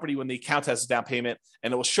a property when the account has a down payment,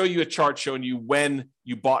 and it will show you a chart showing you when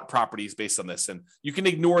you bought properties based on this. And you can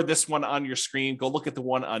ignore this one on your screen. Go look at the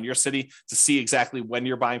one on your city to see exactly when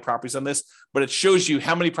you're buying properties on this. But it shows you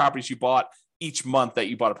how many properties you bought each month that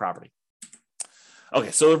you bought a property.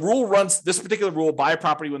 Okay, so the rule runs, this particular rule, buy a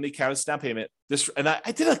property when the account is down payment. And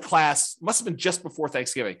I did a class, must have been just before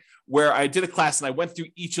Thanksgiving, where I did a class and I went through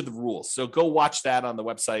each of the rules. So go watch that on the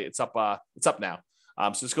website. It's up now.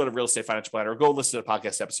 So just go to Real Estate Financial Planner or go listen to the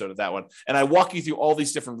podcast episode of that one. And I walk you through all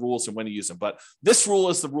these different rules and when to use them. But this rule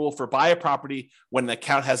is the rule for buy a property when the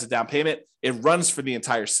account has a down payment. It runs for the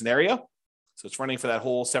entire scenario. So it's running for that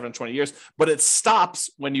whole 7 to 20 years, but it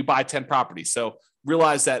stops when you buy 10 properties. So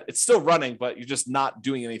realize that it's still running, but you're just not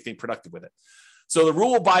doing anything productive with it. So the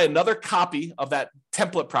rule will buy another copy of that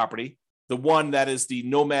template property, the one that is the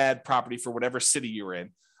Nomad property for whatever city you're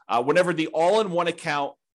in, whenever the all-in-one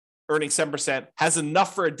account earning 7%, has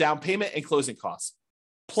enough for a down payment and closing costs,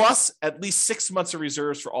 plus at least 6 months of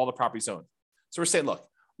reserves for all the properties owned. So we're saying, look,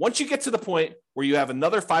 once you get to the point where you have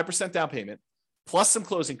another 5% down payment, plus some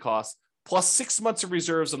closing costs, plus 6 months of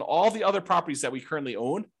reserves on all the other properties that we currently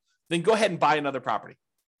own, then go ahead and buy another property,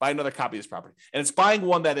 buy another copy of this property. And it's buying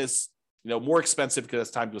one that is, more expensive because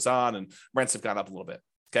as time goes on and rents have gone up a little bit.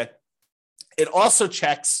 Okay. It also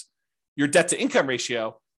checks your debt to income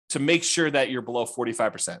ratio to make sure that you're below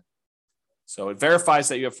 45%. So it verifies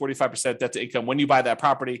that you have 45% debt to income when you buy that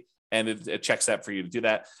property, and it checks that for you to do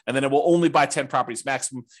that. And then it will only buy 10 properties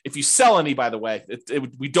maximum. If you sell any, by the way,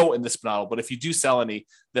 we don't in this model, but if you do sell any,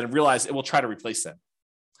 then realize it will try to replace them.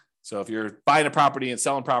 So if you're buying a property and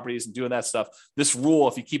selling properties and doing that stuff, this rule,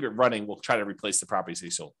 if you keep it running, will try to replace the properties that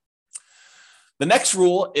you sold. The next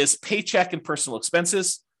rule is paycheck and personal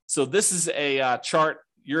expenses. So this is a chart.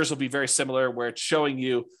 Yours will be very similar, where it's showing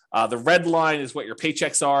you the red line is what your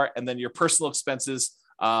paychecks are, and then your personal expenses,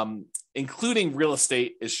 including real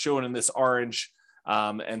estate, is shown in this orange.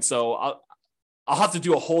 And so I'll have to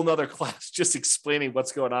do a whole nother class just explaining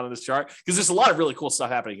what's going on in this chart, because there's a lot of really cool stuff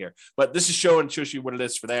happening here. But this is shows you what it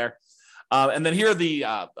is for there. And then here are the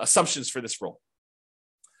assumptions for this rule.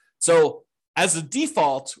 So as a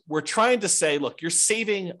default, we're trying to say, look, you're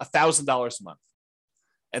saving $1,000 a month.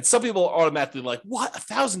 And some people are automatically like, what,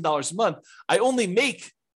 $1,000 a month? I only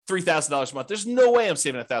make $3,000 a month. There's no way I'm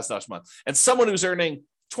saving $1,000 a month. And someone who's earning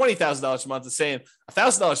 $20,000 a month is saying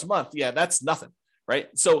 $1,000 a month. Yeah, that's nothing, right?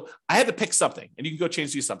 So I had to pick something, and you can go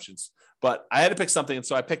change the assumptions, but I had to pick something. And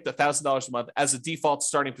so I picked $1,000 a month as a default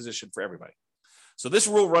starting position for everybody. So this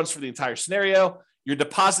rule runs for the entire scenario. You're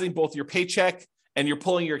depositing both your paycheck and you're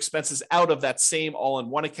pulling your expenses out of that same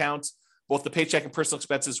all-in-one account. Both the paycheck and personal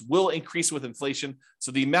expenses will increase with inflation.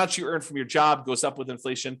 So the amount you earn from your job goes up with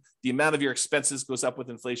inflation. The amount of your expenses goes up with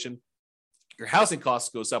inflation. Your housing costs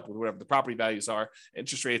goes up with whatever the property values are,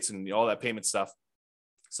 interest rates, and all that payment stuff.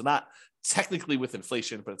 So not technically with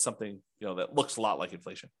inflation, but it's something that looks a lot like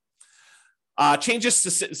inflation. Changes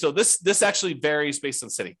to so this actually varies based on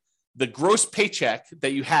city. The gross paycheck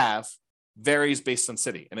that you have varies based on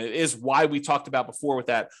city. And it is why we talked about before with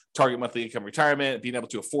that target monthly income retirement, being able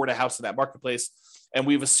to afford a house in that marketplace. And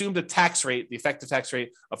we've assumed a tax rate, the effective tax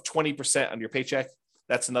rate of 20% on your paycheck.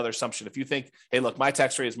 That's another assumption. If you think, hey, look, my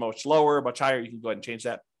tax rate is much lower, much higher, you can go ahead and change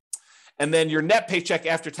that. And then your net paycheck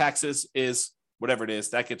after taxes is whatever it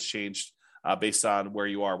is. That gets changed based on where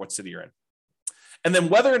you are, what city you're in. And then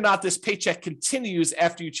whether or not this paycheck continues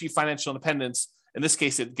after you achieve financial independence, in this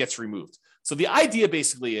case, it gets removed. So the idea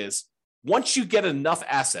basically is, once you get enough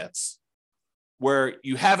assets where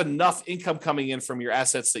you have enough income coming in from your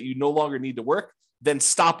assets that you no longer need to work, then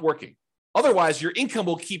stop working. Otherwise, your income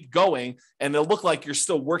will keep going and it'll look like you're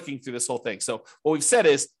still working through this whole thing. So what we've said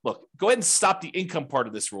is, look, go ahead and stop the income part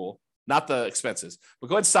of this rule, not the expenses, but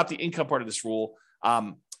go ahead and stop the income part of this rule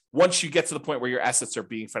once you get to the point where your assets are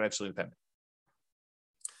being financially independent.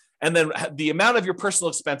 And then the amount of your personal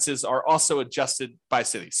expenses are also adjusted by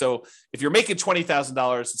city. So if you're making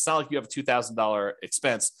 $20,000, it's not like you have a $2,000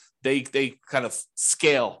 expense. They kind of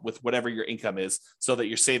scale with whatever your income is so that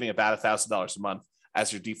you're saving about $1,000 a month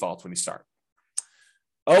as your default when you start.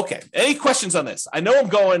 Okay, any questions on this? I know I'm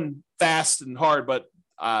going fast and hard, but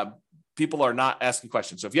people are not asking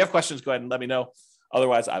questions. So if you have questions, go ahead and let me know.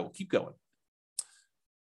 Otherwise, I will keep going.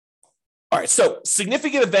 All right, so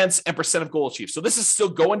significant events and percent of goal achieved. So this is still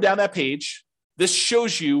going down that page. This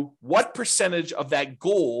shows you what percentage of that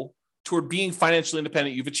goal toward being financially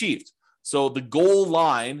independent you've achieved. So the goal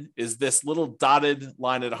line is this little dotted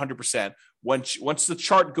line at 100%. Once the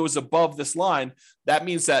chart goes above this line, that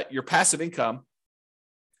means that your passive income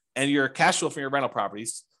and your cash flow from your rental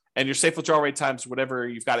properties and your safe withdrawal rate times whatever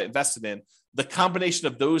you've got it invested in, the combination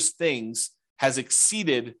of those things has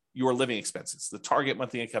exceeded your living expenses, the target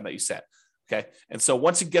monthly income that you set. Okay. And so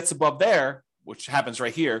once it gets above there, which happens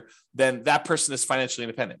right here, then that person is financially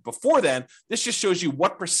independent. Before then, this just shows you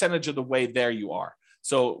what percentage of the way there you are.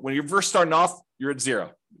 So when you're first starting off, you're at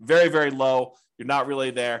zero, very, very low. You're not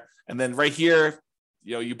really there. And then right here,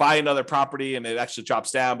 you buy another property and it actually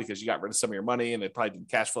drops down because you got rid of some of your money and it probably didn't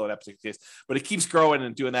cash flow in that particular case, but it keeps growing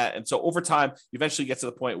and doing that. And so over time, you eventually get to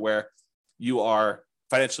the point where you are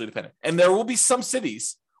financially independent. And there will be some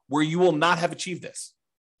cities where you will not have achieved this.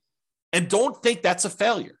 And don't think that's a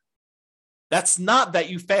failure. That's not that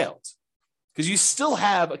you failed, because you still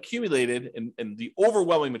have accumulated in the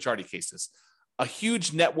overwhelming majority of cases, a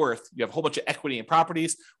huge net worth. You have a whole bunch of equity in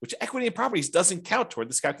properties, which equity in properties doesn't count toward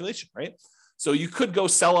this calculation, right? So you could go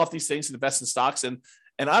sell off these things and invest in stocks. And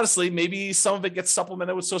honestly, maybe some of it gets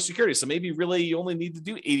supplemented with Social Security. So maybe really you only need to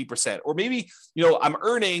do 80%, or maybe, I'm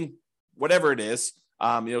earning whatever it is,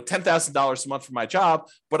 $10,000 a month for my job,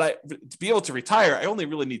 but to be able to retire, I only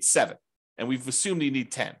really need 7. And we've assumed you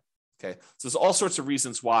need 10. Okay. So there's all sorts of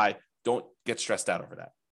reasons why. Don't get stressed out over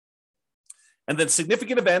that. And then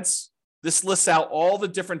significant events. This lists out all the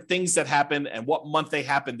different things that happened and what month they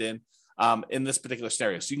happened in this particular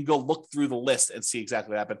scenario. So you can go look through the list and see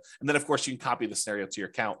exactly what happened. And then, of course, you can copy the scenario to your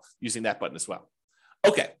account using that button as well.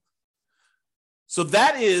 Okay. So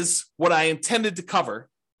that is what I intended to cover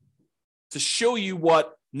to show you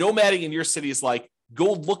what nomading in your city is like.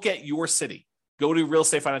 Go look at your city. Go to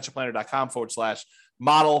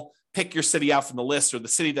realestatefinancialplanner.com/model. Pick your city out from the list or the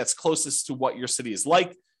city that's closest to what your city is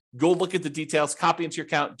like. Go look at the details, copy into your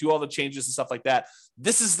account, do all the changes and stuff like that.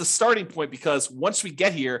 This is the starting point because once we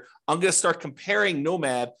get here, I'm going to start comparing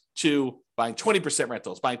Nomad to buying 20%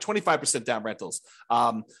 rentals, buying 25% down rentals,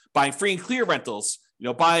 buying free and clear rentals,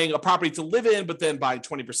 buying a property to live in, but then buying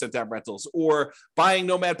 20% down rentals, or buying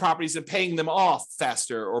Nomad properties and paying them off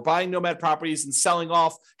faster, or buying Nomad properties and selling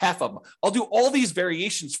off half of them. I'll do all these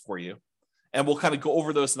variations for you, and we'll kind of go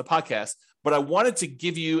over those in the podcast. But I wanted to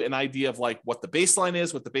give you an idea of like what the baseline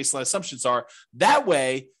is, what the baseline assumptions are. That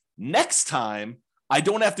way, next time, I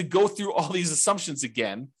don't have to go through all these assumptions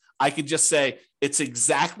again. I can just say it's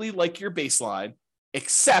exactly like your baseline,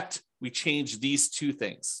 except we change these 2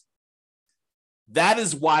 things. That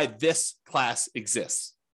is why this class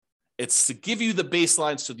exists. It's to give you the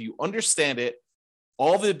baseline so that you understand it,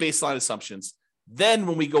 all the baseline assumptions. Then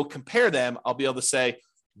when we go compare them, I'll be able to say,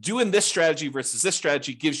 doing this strategy versus this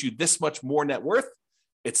strategy gives you this much more net worth.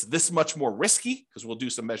 It's this much more risky because we'll do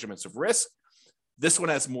some measurements of risk. This one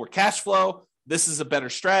has more cash flow. This is a better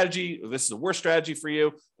strategy. Or this is a worse strategy for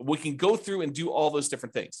you. We can go through and do all those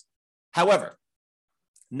different things. However,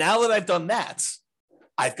 now that I've done that,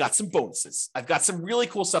 I've got some bonuses. I've got some really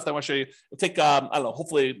cool stuff that I want to show you. It'll take,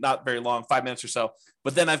 hopefully not very long, 5 minutes or so.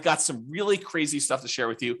 But then I've got some really crazy stuff to share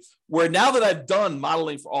with you where now that I've done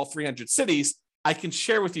modeling for all 300 cities, I can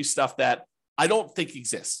share with you stuff that I don't think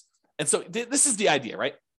exists. And so this is the idea,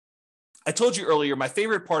 right? I told you earlier, my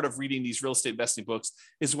favorite part of reading these real estate investing books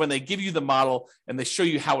is when they give you the model and they show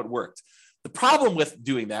you how it worked. The problem with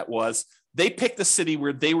doing that was they picked the city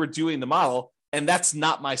where they were doing the model, and that's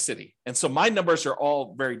not my city. And so my numbers are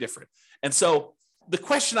all very different. And so the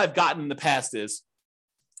question I've gotten in the past is,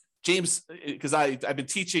 James, because I've been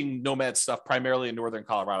teaching Nomad stuff primarily in Northern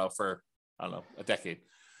Colorado for, a decade.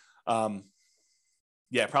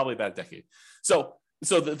 Probably about a decade. So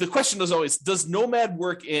the question is always, does Nomad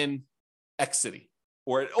work in X city?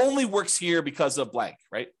 Or it only works here because of blank,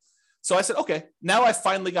 right? So I said, okay, now I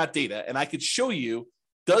finally got data and I could show you,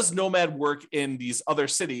 does Nomad work in these other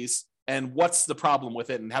cities and what's the problem with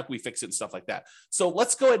it and how can we fix it and stuff like that. So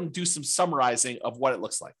let's go ahead and do some summarizing of what it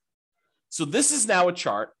looks like. So this is now a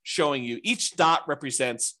chart showing you each dot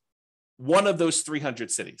represents one of those 300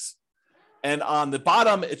 cities. And on the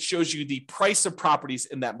bottom, it shows you the price of properties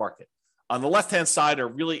in that market. On the left-hand side are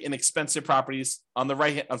really inexpensive properties. On the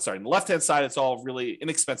left-hand side, it's all really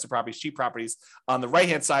inexpensive properties, cheap properties. On the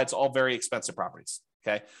right-hand side, it's all very expensive properties,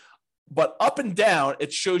 okay? But up and down,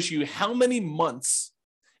 it shows you how many months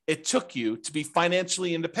it took you to be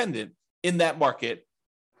financially independent in that market,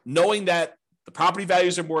 knowing that the property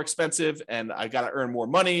values are more expensive and I got to earn more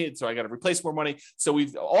money, so I got to replace more money. So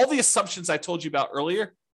all the assumptions I told you about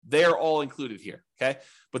earlier, they're all included here, okay?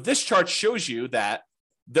 But this chart shows you that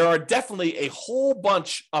there are definitely a whole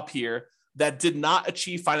bunch up here that did not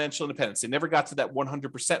achieve financial independence. They never got to that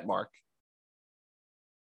 100% mark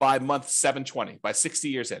by month 720, by 60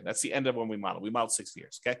 years in. That's the end of when we modeled. We modeled 60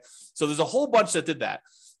 years, okay? So there's a whole bunch that did that.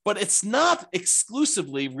 But it's not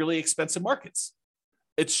exclusively really expensive markets.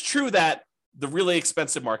 It's true that the really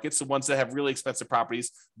expensive markets, the ones that have really expensive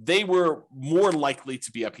properties, they were more likely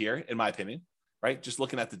to be up here, in my opinion. Right? Just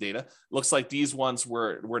looking at the data, looks like these ones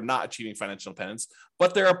were not achieving financial independence,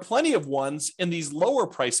 but there are plenty of ones in these lower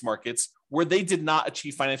price markets where they did not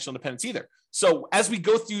achieve financial independence either. So as we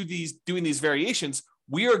go through doing these variations,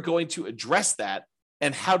 we are going to address that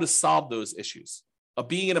and how to solve those issues of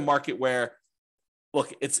being in a market where,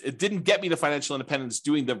 look, it didn't get me to financial independence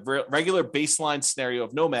doing the regular baseline scenario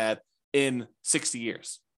of Nomad in 60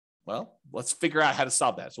 years. Well, let's figure out how to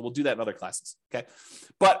solve that. So we'll do that in other classes, okay?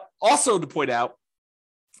 But also to point out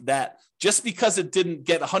that just because it didn't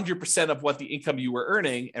get 100% of what the income you were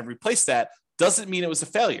earning and replace that doesn't mean it was a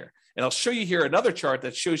failure. And I'll show you here another chart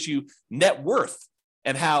that shows you net worth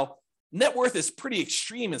and how net worth is pretty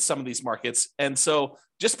extreme in some of these markets. And so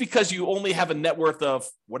just because you only have a net worth of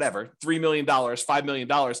whatever, $3 million, $5 million,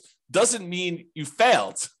 doesn't mean you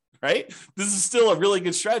failed, right? This is still a really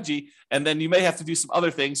good strategy. And then you may have to do some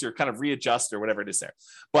other things or kind of readjust or whatever it is there.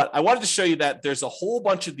 But I wanted to show you that there's a whole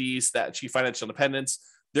bunch of these that achieve financial independence.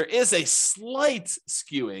 There is a slight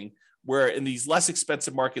skewing where in these less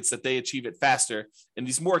expensive markets that they achieve it faster. In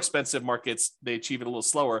these more expensive markets, they achieve it a little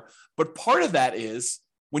slower. But part of that is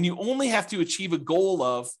when you only have to achieve a goal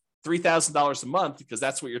of $3,000 a month, because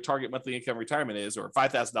that's what your target monthly income retirement is, or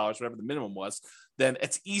 $5,000, whatever the minimum was, then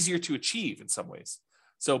it's easier to achieve in some ways.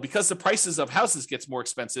 So because the prices of houses gets more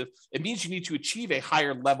expensive, it means you need to achieve a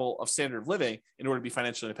higher level of standard of living in order to be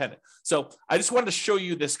financially independent. So I just wanted to show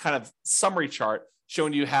you this kind of summary chart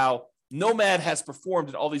showing you how Nomad has performed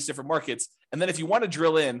in all these different markets. And then if you want to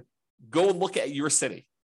drill in, go look at your city,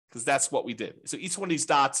 because that's what we did. So each one of these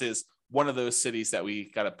dots is one of those cities that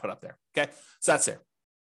we got to put up there. Okay, so that's there.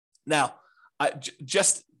 Now,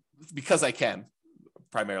 just because I can,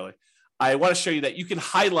 primarily, I want to show you that you can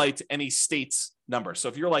highlight any state's number. So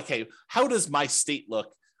if you're like, hey, how does my state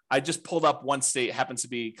look? I just pulled up one state, it happens to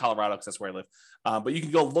be Colorado because that's where I live. But you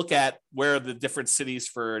can go look at where the different cities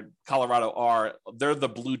for Colorado are. They're the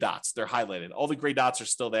blue dots. They're highlighted. All the gray dots are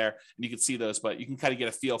still there, and you can see those, but you can kind of get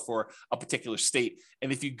a feel for a particular state.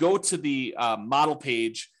 And if you go to the model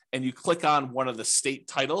page and you click on one of the state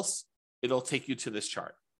titles, it'll take you to this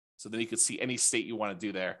chart. So then you can see any state you want to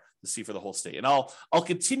do there to see for the whole state. And I'll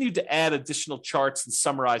continue to add additional charts and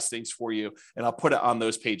summarize things for you, and I'll put it on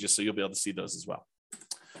those pages so you'll be able to see those as well.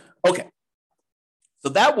 Okay, so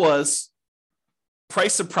that was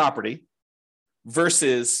price of property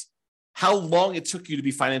versus how long it took you to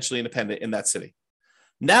be financially independent in that city.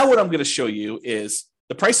 Now what I'm going to show you is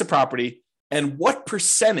the price of property and what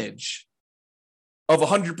percentage of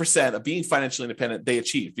 100% of being financially independent they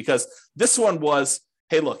achieved. Because this one was,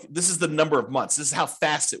 hey, look, this is the number of months. This is how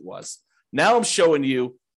fast it was. Now I'm showing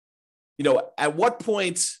you, at what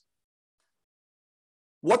point,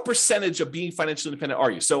 what percentage of being financially independent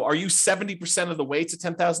are you? So are you 70% of the way to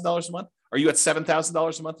 $10,000 a month? Are you at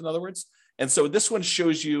 $7,000 a month, in other words? And so this one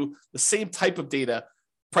shows you the same type of data,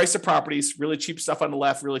 price of properties, really cheap stuff on the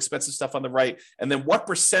left, really expensive stuff on the right, and then what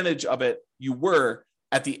percentage of it you were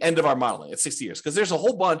at the end of our modeling at 60 years. Because there's a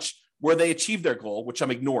whole bunch where they achieved their goal, which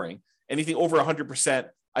I'm ignoring. Anything over 100%,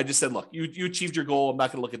 I just said, look, you achieved your goal. I'm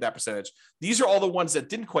not going to look at that percentage. These are all the ones that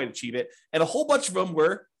didn't quite achieve it. And a whole bunch of them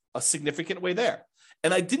were a significant way there.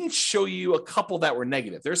 And I didn't show you a couple that were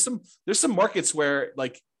negative. There's some markets where,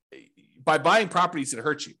 like, by buying properties, it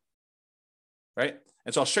hurts you, right?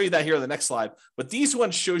 And so I'll show you that here on the next slide. But these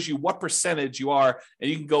ones shows you what percentage you are, and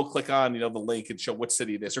you can go click on, the link and show what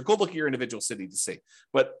city it is, or go look at your individual city to see.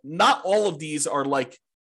 But not all of these are like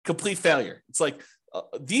complete failure. It's like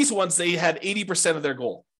these ones, they had 80% of their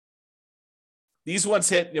goal. These ones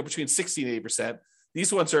hit between 60 and 80%.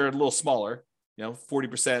 These ones are a little smaller,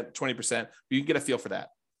 40%, 20%, but you can get a feel for that.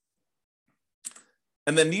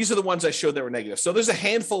 And then these are the ones I showed that were negative. So there's a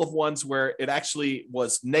handful of ones where it actually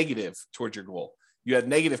was negative towards your goal. You had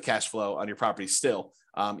negative cash flow on your property still,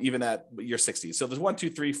 even at year 60. So there's 1, 2,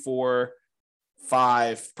 3, 4,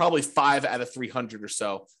 5, probably 5 out of 300 or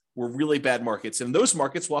so were really bad markets. And those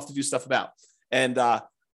markets we'll have to do stuff about. And I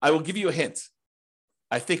will give you a hint.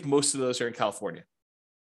 I think most of those are in California.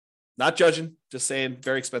 Not judging, just saying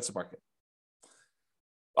very expensive market.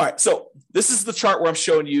 All right, so this is the chart where I'm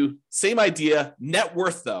showing you, same idea, net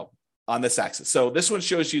worth though, on this axis. So this one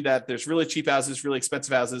shows you that there's really cheap houses, really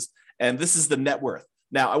expensive houses, and this is the net worth.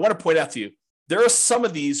 Now, I want to point out to you, there are some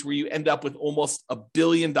of these where you end up with almost $1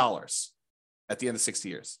 billion at the end of 60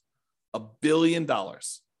 years. $1 billion.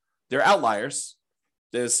 They're outliers.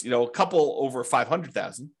 There's, a couple over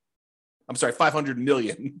 500,000. I'm sorry, 500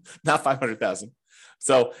 million, not 500,000.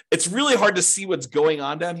 So it's really hard to see what's going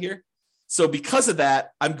on down here. So because of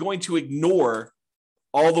that, I'm going to ignore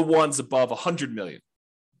all the ones above 100 million.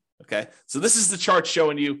 Okay. So this is the chart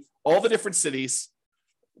showing you all the different cities,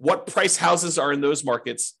 what price houses are in those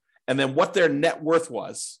markets, and then what their net worth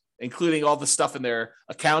was, including all the stuff in their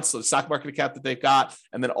accounts, so the stock market account that they've got,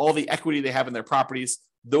 and then all the equity they have in their properties.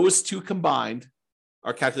 Those two combined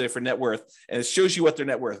are calculated for net worth, and it shows you what their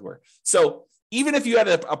net worth were. So even if you had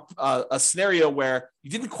a scenario where you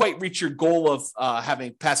didn't quite reach your goal of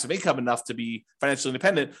having passive income enough to be financially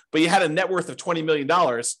independent, but you had a net worth of $20 million,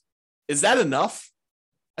 is that enough?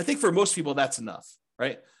 I think for most people, that's enough,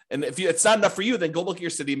 right? And if it's not enough for you, then go look at your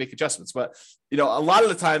city and make adjustments. But, a lot of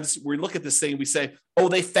the times we look at this thing, we say, oh,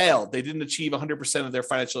 they failed. They didn't achieve 100% of their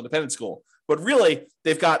financial independence goal. But really,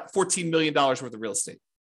 they've got $14 million worth of real estate.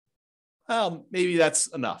 Well, maybe that's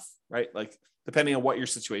enough, right? Like, depending on what your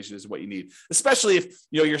situation is, what you need, especially if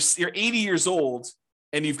you're 80 years old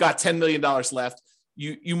and you've got $10 million left,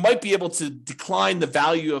 you might be able to decline the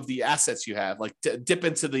value of the assets you have, like dip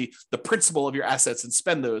into the principal of your assets and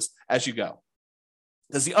spend those as you go.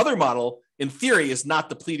 Because the other model, in theory, is not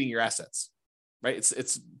depleting your assets, right?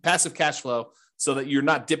 It's passive cash flow so that you're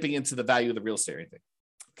not dipping into the value of the real estate or anything.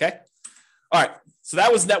 Okay. All right. So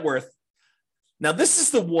that was net worth. Now, this is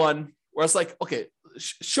the one where I was like, okay,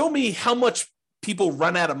 show me how much people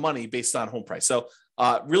run out of money based on home price. So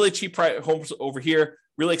really cheap homes over here,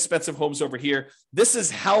 really expensive homes over here. This is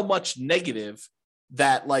how much negative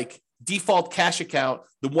that like default cash account,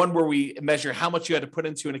 the one where we measure how much you had to put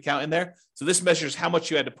into an account in there. So this measures how much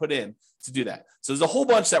you had to put in to do that. So there's a whole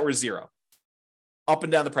bunch that were zero up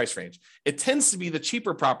and down the price range. It tends to be the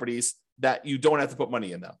cheaper properties that you don't have to put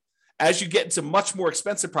money in though. As you get into much more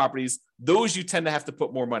expensive properties, those you tend to have to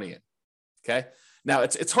put more money in. Okay. Now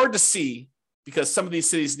it's hard to see because some of these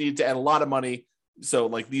cities need to add a lot of money. So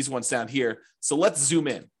like these ones down here. So let's zoom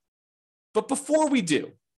in. But before we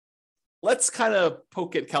do, let's kind of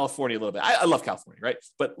poke at California a little bit. I love California, right?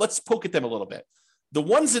 But let's poke at them a little bit. The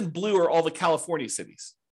ones in blue are all the California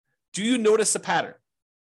cities. Do you notice a pattern?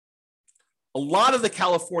 A lot of the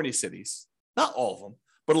California cities, not all of them,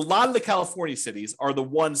 but a lot of the California cities are the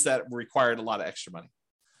ones that required a lot of extra money.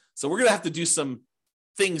 So we're going to have to do some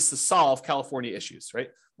things to solve California issues, right?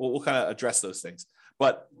 We'll kind of address those things.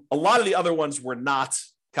 But a lot of the other ones were not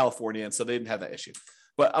California, and so they didn't have that issue.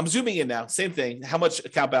 But I'm zooming in now, same thing, how much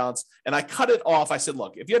account balance, and I cut it off. I said,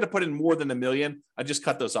 look, if you had to put in more than $1 million, I just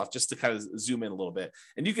cut those off just to kind of zoom in a little bit.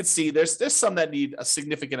 And you can see there's some that need a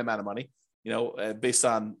significant amount of money, based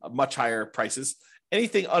on much higher prices.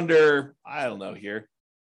 Anything under, I don't know here,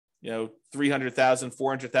 300,000,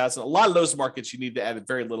 400,000, a lot of those markets you need to add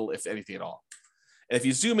very little, if anything at all. And if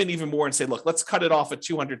you zoom in even more and say, look, let's cut it off at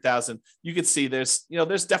 200,000, you can see there's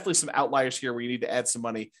definitely some outliers here where you need to add some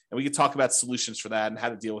money. And we can talk about solutions for that and how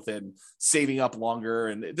to deal with it and saving up longer.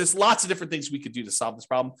 And there's lots of different things we could do to solve this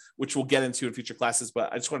problem, which we'll get into in future classes.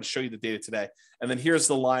 But I just want to show you the data today. And then here's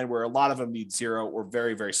the line where a lot of them need zero or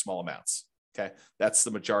very, very small amounts. Okay. That's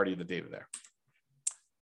the majority of the data there.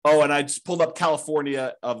 Oh, and I just pulled up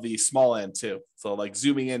California of the small end too. So like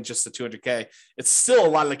zooming in just to 200K, it's still a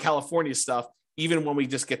lot of the California stuff, even when we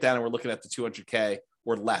just get down and we're looking at the 200K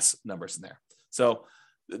or less numbers in there. So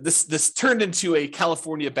this turned into a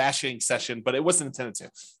California bashing session, but it wasn't intended to.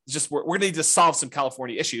 It's just we're going to need to solve some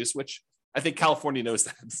California issues, which I think California knows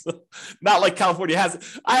that. Not like California has it.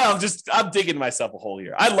 I'm digging myself a hole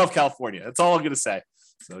here. I love California. That's all I'm going to say.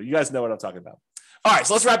 So you guys know what I'm talking about. All right,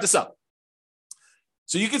 so let's wrap this up.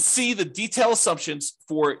 So you can see the detailed assumptions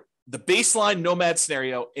for the baseline Nomad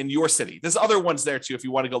scenario in your city. There's other ones there too. If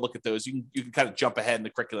you want to go look at those, you can kind of jump ahead in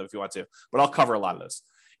the curriculum if you want to, but I'll cover a lot of those.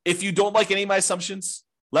 If you don't like any of my assumptions,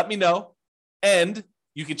 let me know and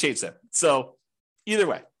you can change them. So either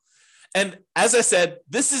way. And as I said,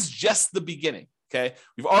 this is just the beginning. Okay.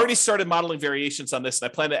 We've already started modeling variations on this,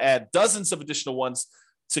 and I plan to add dozens of additional ones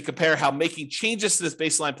to compare how making changes to this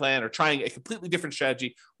baseline plan or trying a completely different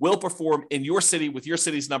strategy will perform in your city with your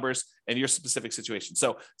city's numbers and your specific situation.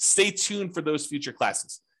 So stay tuned for those future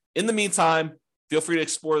classes. In the meantime, feel free to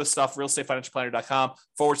explore the stuff,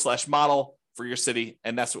 realestateFinancialPlanner.com/model for your city.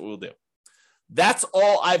 And that's what we'll do. That's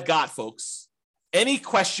all I've got, folks. Any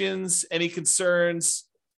questions, any concerns?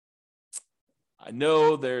 I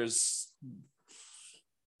know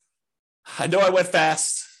I went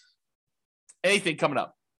fast. Anything coming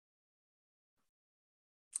up?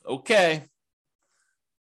 Okay.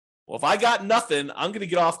 Well, if I got nothing, I'm going to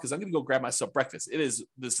get off because I'm going to go grab myself breakfast. This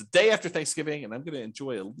is the day after Thanksgiving, and I'm going to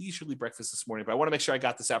enjoy a leisurely breakfast this morning. But I want to make sure I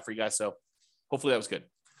got this out for you guys. So hopefully that was good.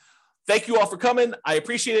 Thank you all for coming. I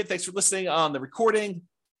appreciate it. Thanks for listening on the recording.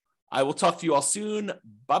 I will talk to you all soon.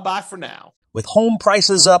 Bye-bye for now. With home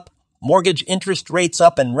prices up, mortgage interest rates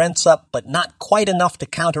up, and rents up, but not quite enough to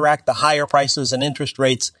counteract the higher prices and interest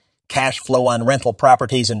rates, cash flow on rental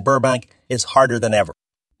properties in Burbank is harder than ever.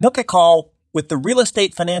 Make a call with the Real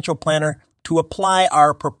Estate Financial Planner to apply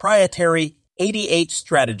our proprietary 88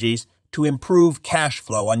 strategies to improve cash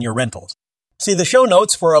flow on your rentals. See the show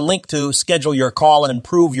notes for a link to schedule your call and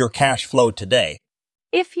improve your cash flow today.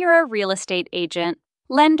 If you're a real estate agent,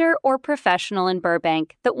 lender, or professional in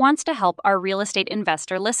Burbank that wants to help our real estate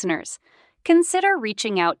investor listeners, consider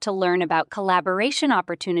reaching out to learn about collaboration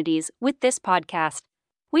opportunities with this podcast.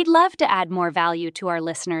 We'd love to add more value to our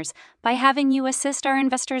listeners by having you assist our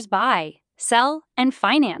investors buy, sell, and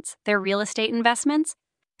finance their real estate investments.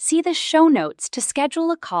 See the show notes to schedule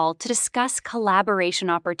a call to discuss collaboration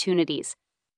opportunities.